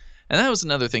over it. And that was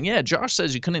another thing. Yeah, Josh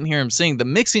says you couldn't hear him sing. The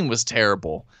mixing was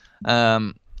terrible.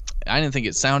 I didn't think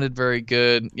it sounded very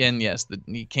good. And yes,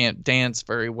 he can't dance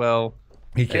very well.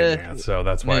 He can't dance, so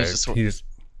that's why it's just- he's.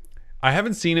 I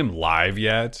haven't seen him live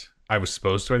yet. I was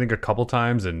supposed to, I think, a couple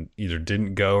times, and either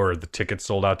didn't go or the tickets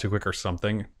sold out too quick or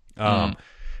something.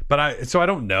 But I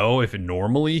don't know if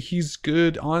normally he's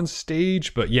good on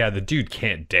stage, but yeah, the dude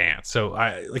can't dance. So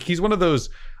he's one of those.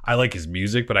 I like his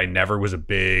music, but I never was a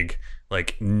big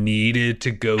needed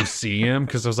to go see him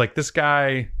because I was like, this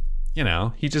guy,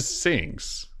 he just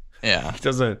sings. Yeah. He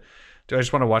doesn't. Do I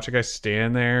just want to watch a guy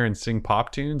stand there and sing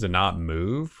pop tunes and not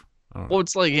move? Well,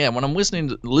 it's like, yeah, when I'm listening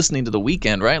to The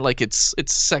Weeknd, right? Like it's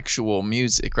sexual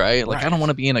music, right? Like I don't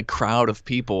want to be in a crowd of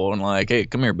people and like, hey,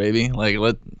 come here, baby. Like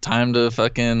time to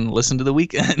fucking listen to The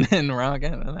Weeknd and rock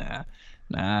out.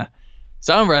 Nah.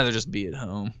 So I'd rather just be at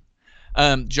home.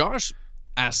 Josh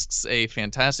asks a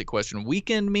fantastic question: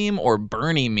 Weekend meme or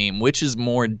Bernie meme? Which is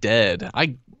more dead?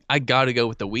 I gotta go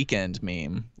with the Weekend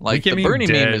meme. Like Weeknd the Bernie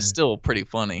meme meme dead. is still pretty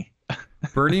funny.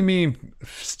 Bernie meme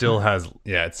still has,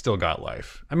 it's still got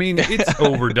life. I mean, it's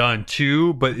overdone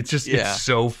too, but it's just, it's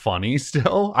so funny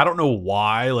still. I don't know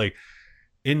why. Like,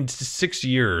 in 6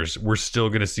 years, we're still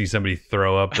going to see somebody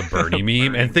throw up the Bernie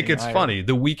meme and think it's funny.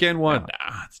 The Weekend one,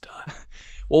 nah, it's done.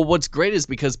 Well, what's great is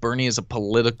because Bernie is a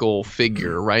political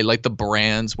figure, right? Like the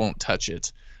brands won't touch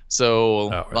it.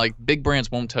 So like big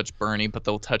brands won't touch Bernie, but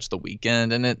they'll touch the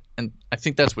Weeknd, and I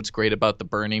think that's what's great about the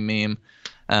Bernie meme.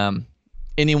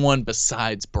 Anyone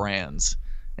besides brands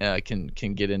can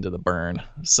get into the burn.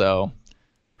 So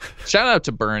shout out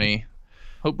to Bernie.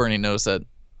 Hope Bernie knows that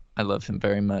I love him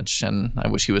very much, and I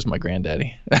wish he was my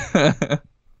granddaddy.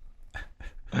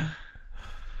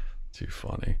 Too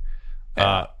funny.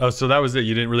 So that was it.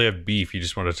 You didn't really have beef. You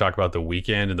just wanted to talk about the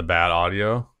Weeknd and the bad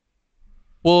audio.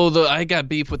 Well, I got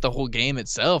beef with the whole game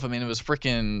itself. I mean, it was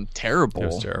freaking terrible. It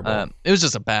was terrible. It was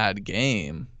just a bad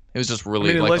game. It was just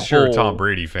really unless you're a Tom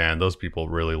Brady fan, those people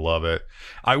really love it.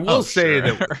 I will say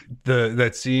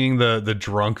that seeing the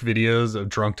drunk videos of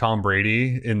drunk Tom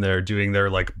Brady in there doing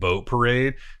their boat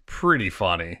parade, pretty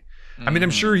funny. I mean,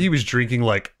 I'm sure he was drinking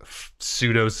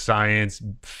pseudoscience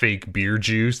fake beer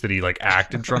juice that he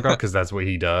acted drunk on because that's what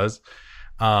he does.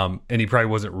 And he probably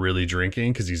wasn't really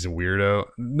drinking because he's a weirdo.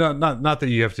 Not that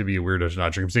you have to be a weirdo to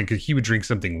not drink. I'm saying because he would drink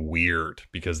something weird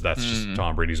because that's just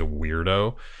Tom Brady's a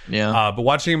weirdo. Yeah. But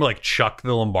watching him chuck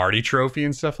the Lombardi trophy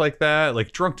and stuff like that,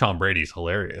 drunk Tom Brady's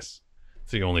hilarious.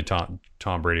 It's the only Tom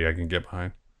Brady I can get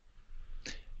behind.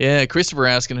 Yeah, Christopher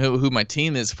asking who my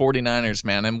team is, 49ers,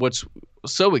 man. And what's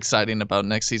so exciting about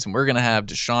next season, we're going to have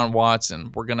Deshaun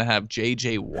Watson. We're going to have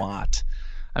J.J. Watt.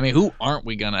 I mean, who aren't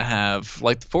we going to have?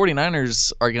 The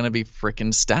 49ers are going to be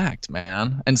freaking stacked,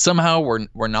 man. And somehow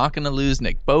we're not going to lose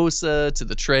Nick Bosa to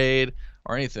the trade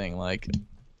or anything.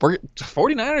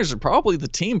 49ers are probably the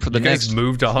team for the next few years. You guys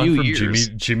moved on from years.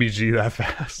 Jimmy G that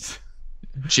fast.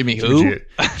 Jimmy who?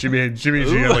 Jimmy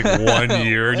G had 1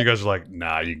 year, and you guys are like,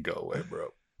 nah, you can go away, bro.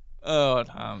 Oh,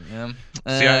 Tom, man.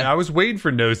 See, I was waiting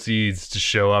for No Seeds to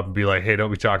show up and be like, hey, don't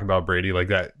be talking about Brady like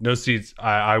that. No Seeds,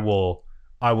 I will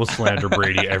slander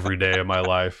Brady every day of my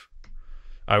life.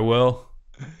 I will.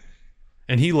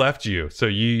 And he left you, so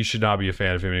you should not be a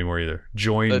fan of him anymore either.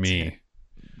 Join me.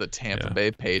 The Tampa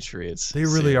Bay Patriots. They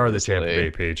really are the Tampa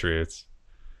Bay Patriots.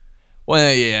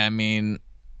 Well, yeah, I mean,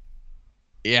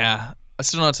 yeah. I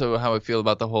still don't know how I feel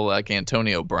about the whole like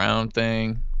Antonio Brown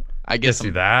thing. I guess see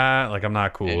that. Like, I'm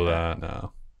not cool with that.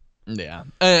 No. Yeah,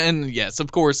 and yes,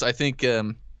 of course, I think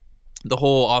the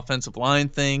whole offensive line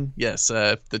thing. Yes,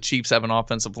 if the Chiefs have an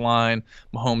offensive line,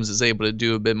 Mahomes is able to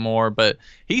do a bit more, but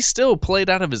he still played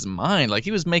out of his mind. Like,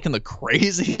 he was making the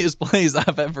craziest plays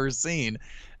I've ever seen,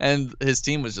 and his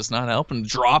team was just not helping,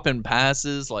 dropping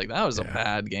passes. Like, that was a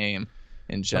bad game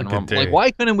in general. Like, why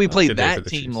couldn't we play that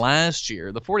team last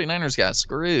year? The 49ers got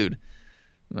screwed.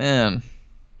 Man.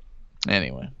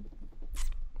 Anyway.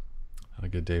 Not a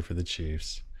good day for the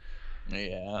Chiefs.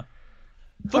 Yeah.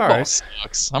 Football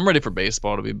sucks. I'm ready for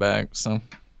baseball to be back. So,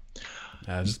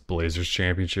 just Blazers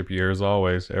championship year as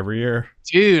always, every year.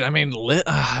 Dude, I mean,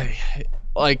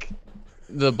 like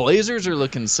the Blazers are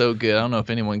looking so good. I don't know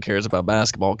if anyone cares about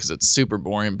basketball because it's super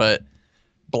boring, but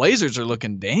Blazers are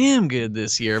looking damn good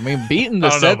this year. I mean, beating the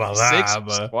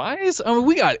 76ers twice. I mean,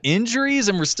 we got injuries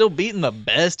and we're still beating the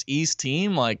best East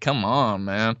team. Like, come on,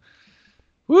 man.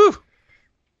 Woo.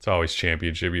 It's always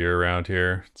championship year around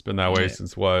here. It's been that way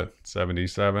since what,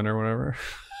 77 or whatever.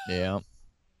 Yeah.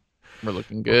 We're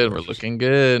looking good. We're looking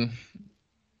good.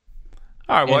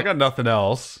 All right. Well, I got nothing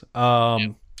else.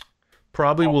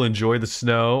 Probably will enjoy the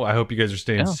snow. I hope you guys are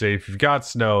staying safe. If you've got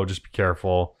snow, just be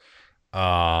careful.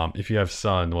 If you have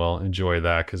sun, well, enjoy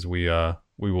that because we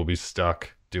will be stuck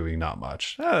doing not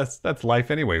much. That's life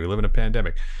anyway. We live in a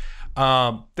pandemic.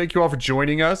 Thank you all for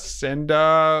joining us, and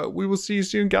we will see you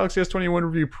soon. Galaxy S21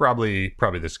 review probably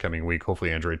this coming week.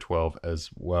 Hopefully Android 12 as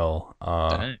well.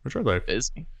 Enjoy life.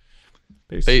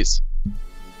 Peace.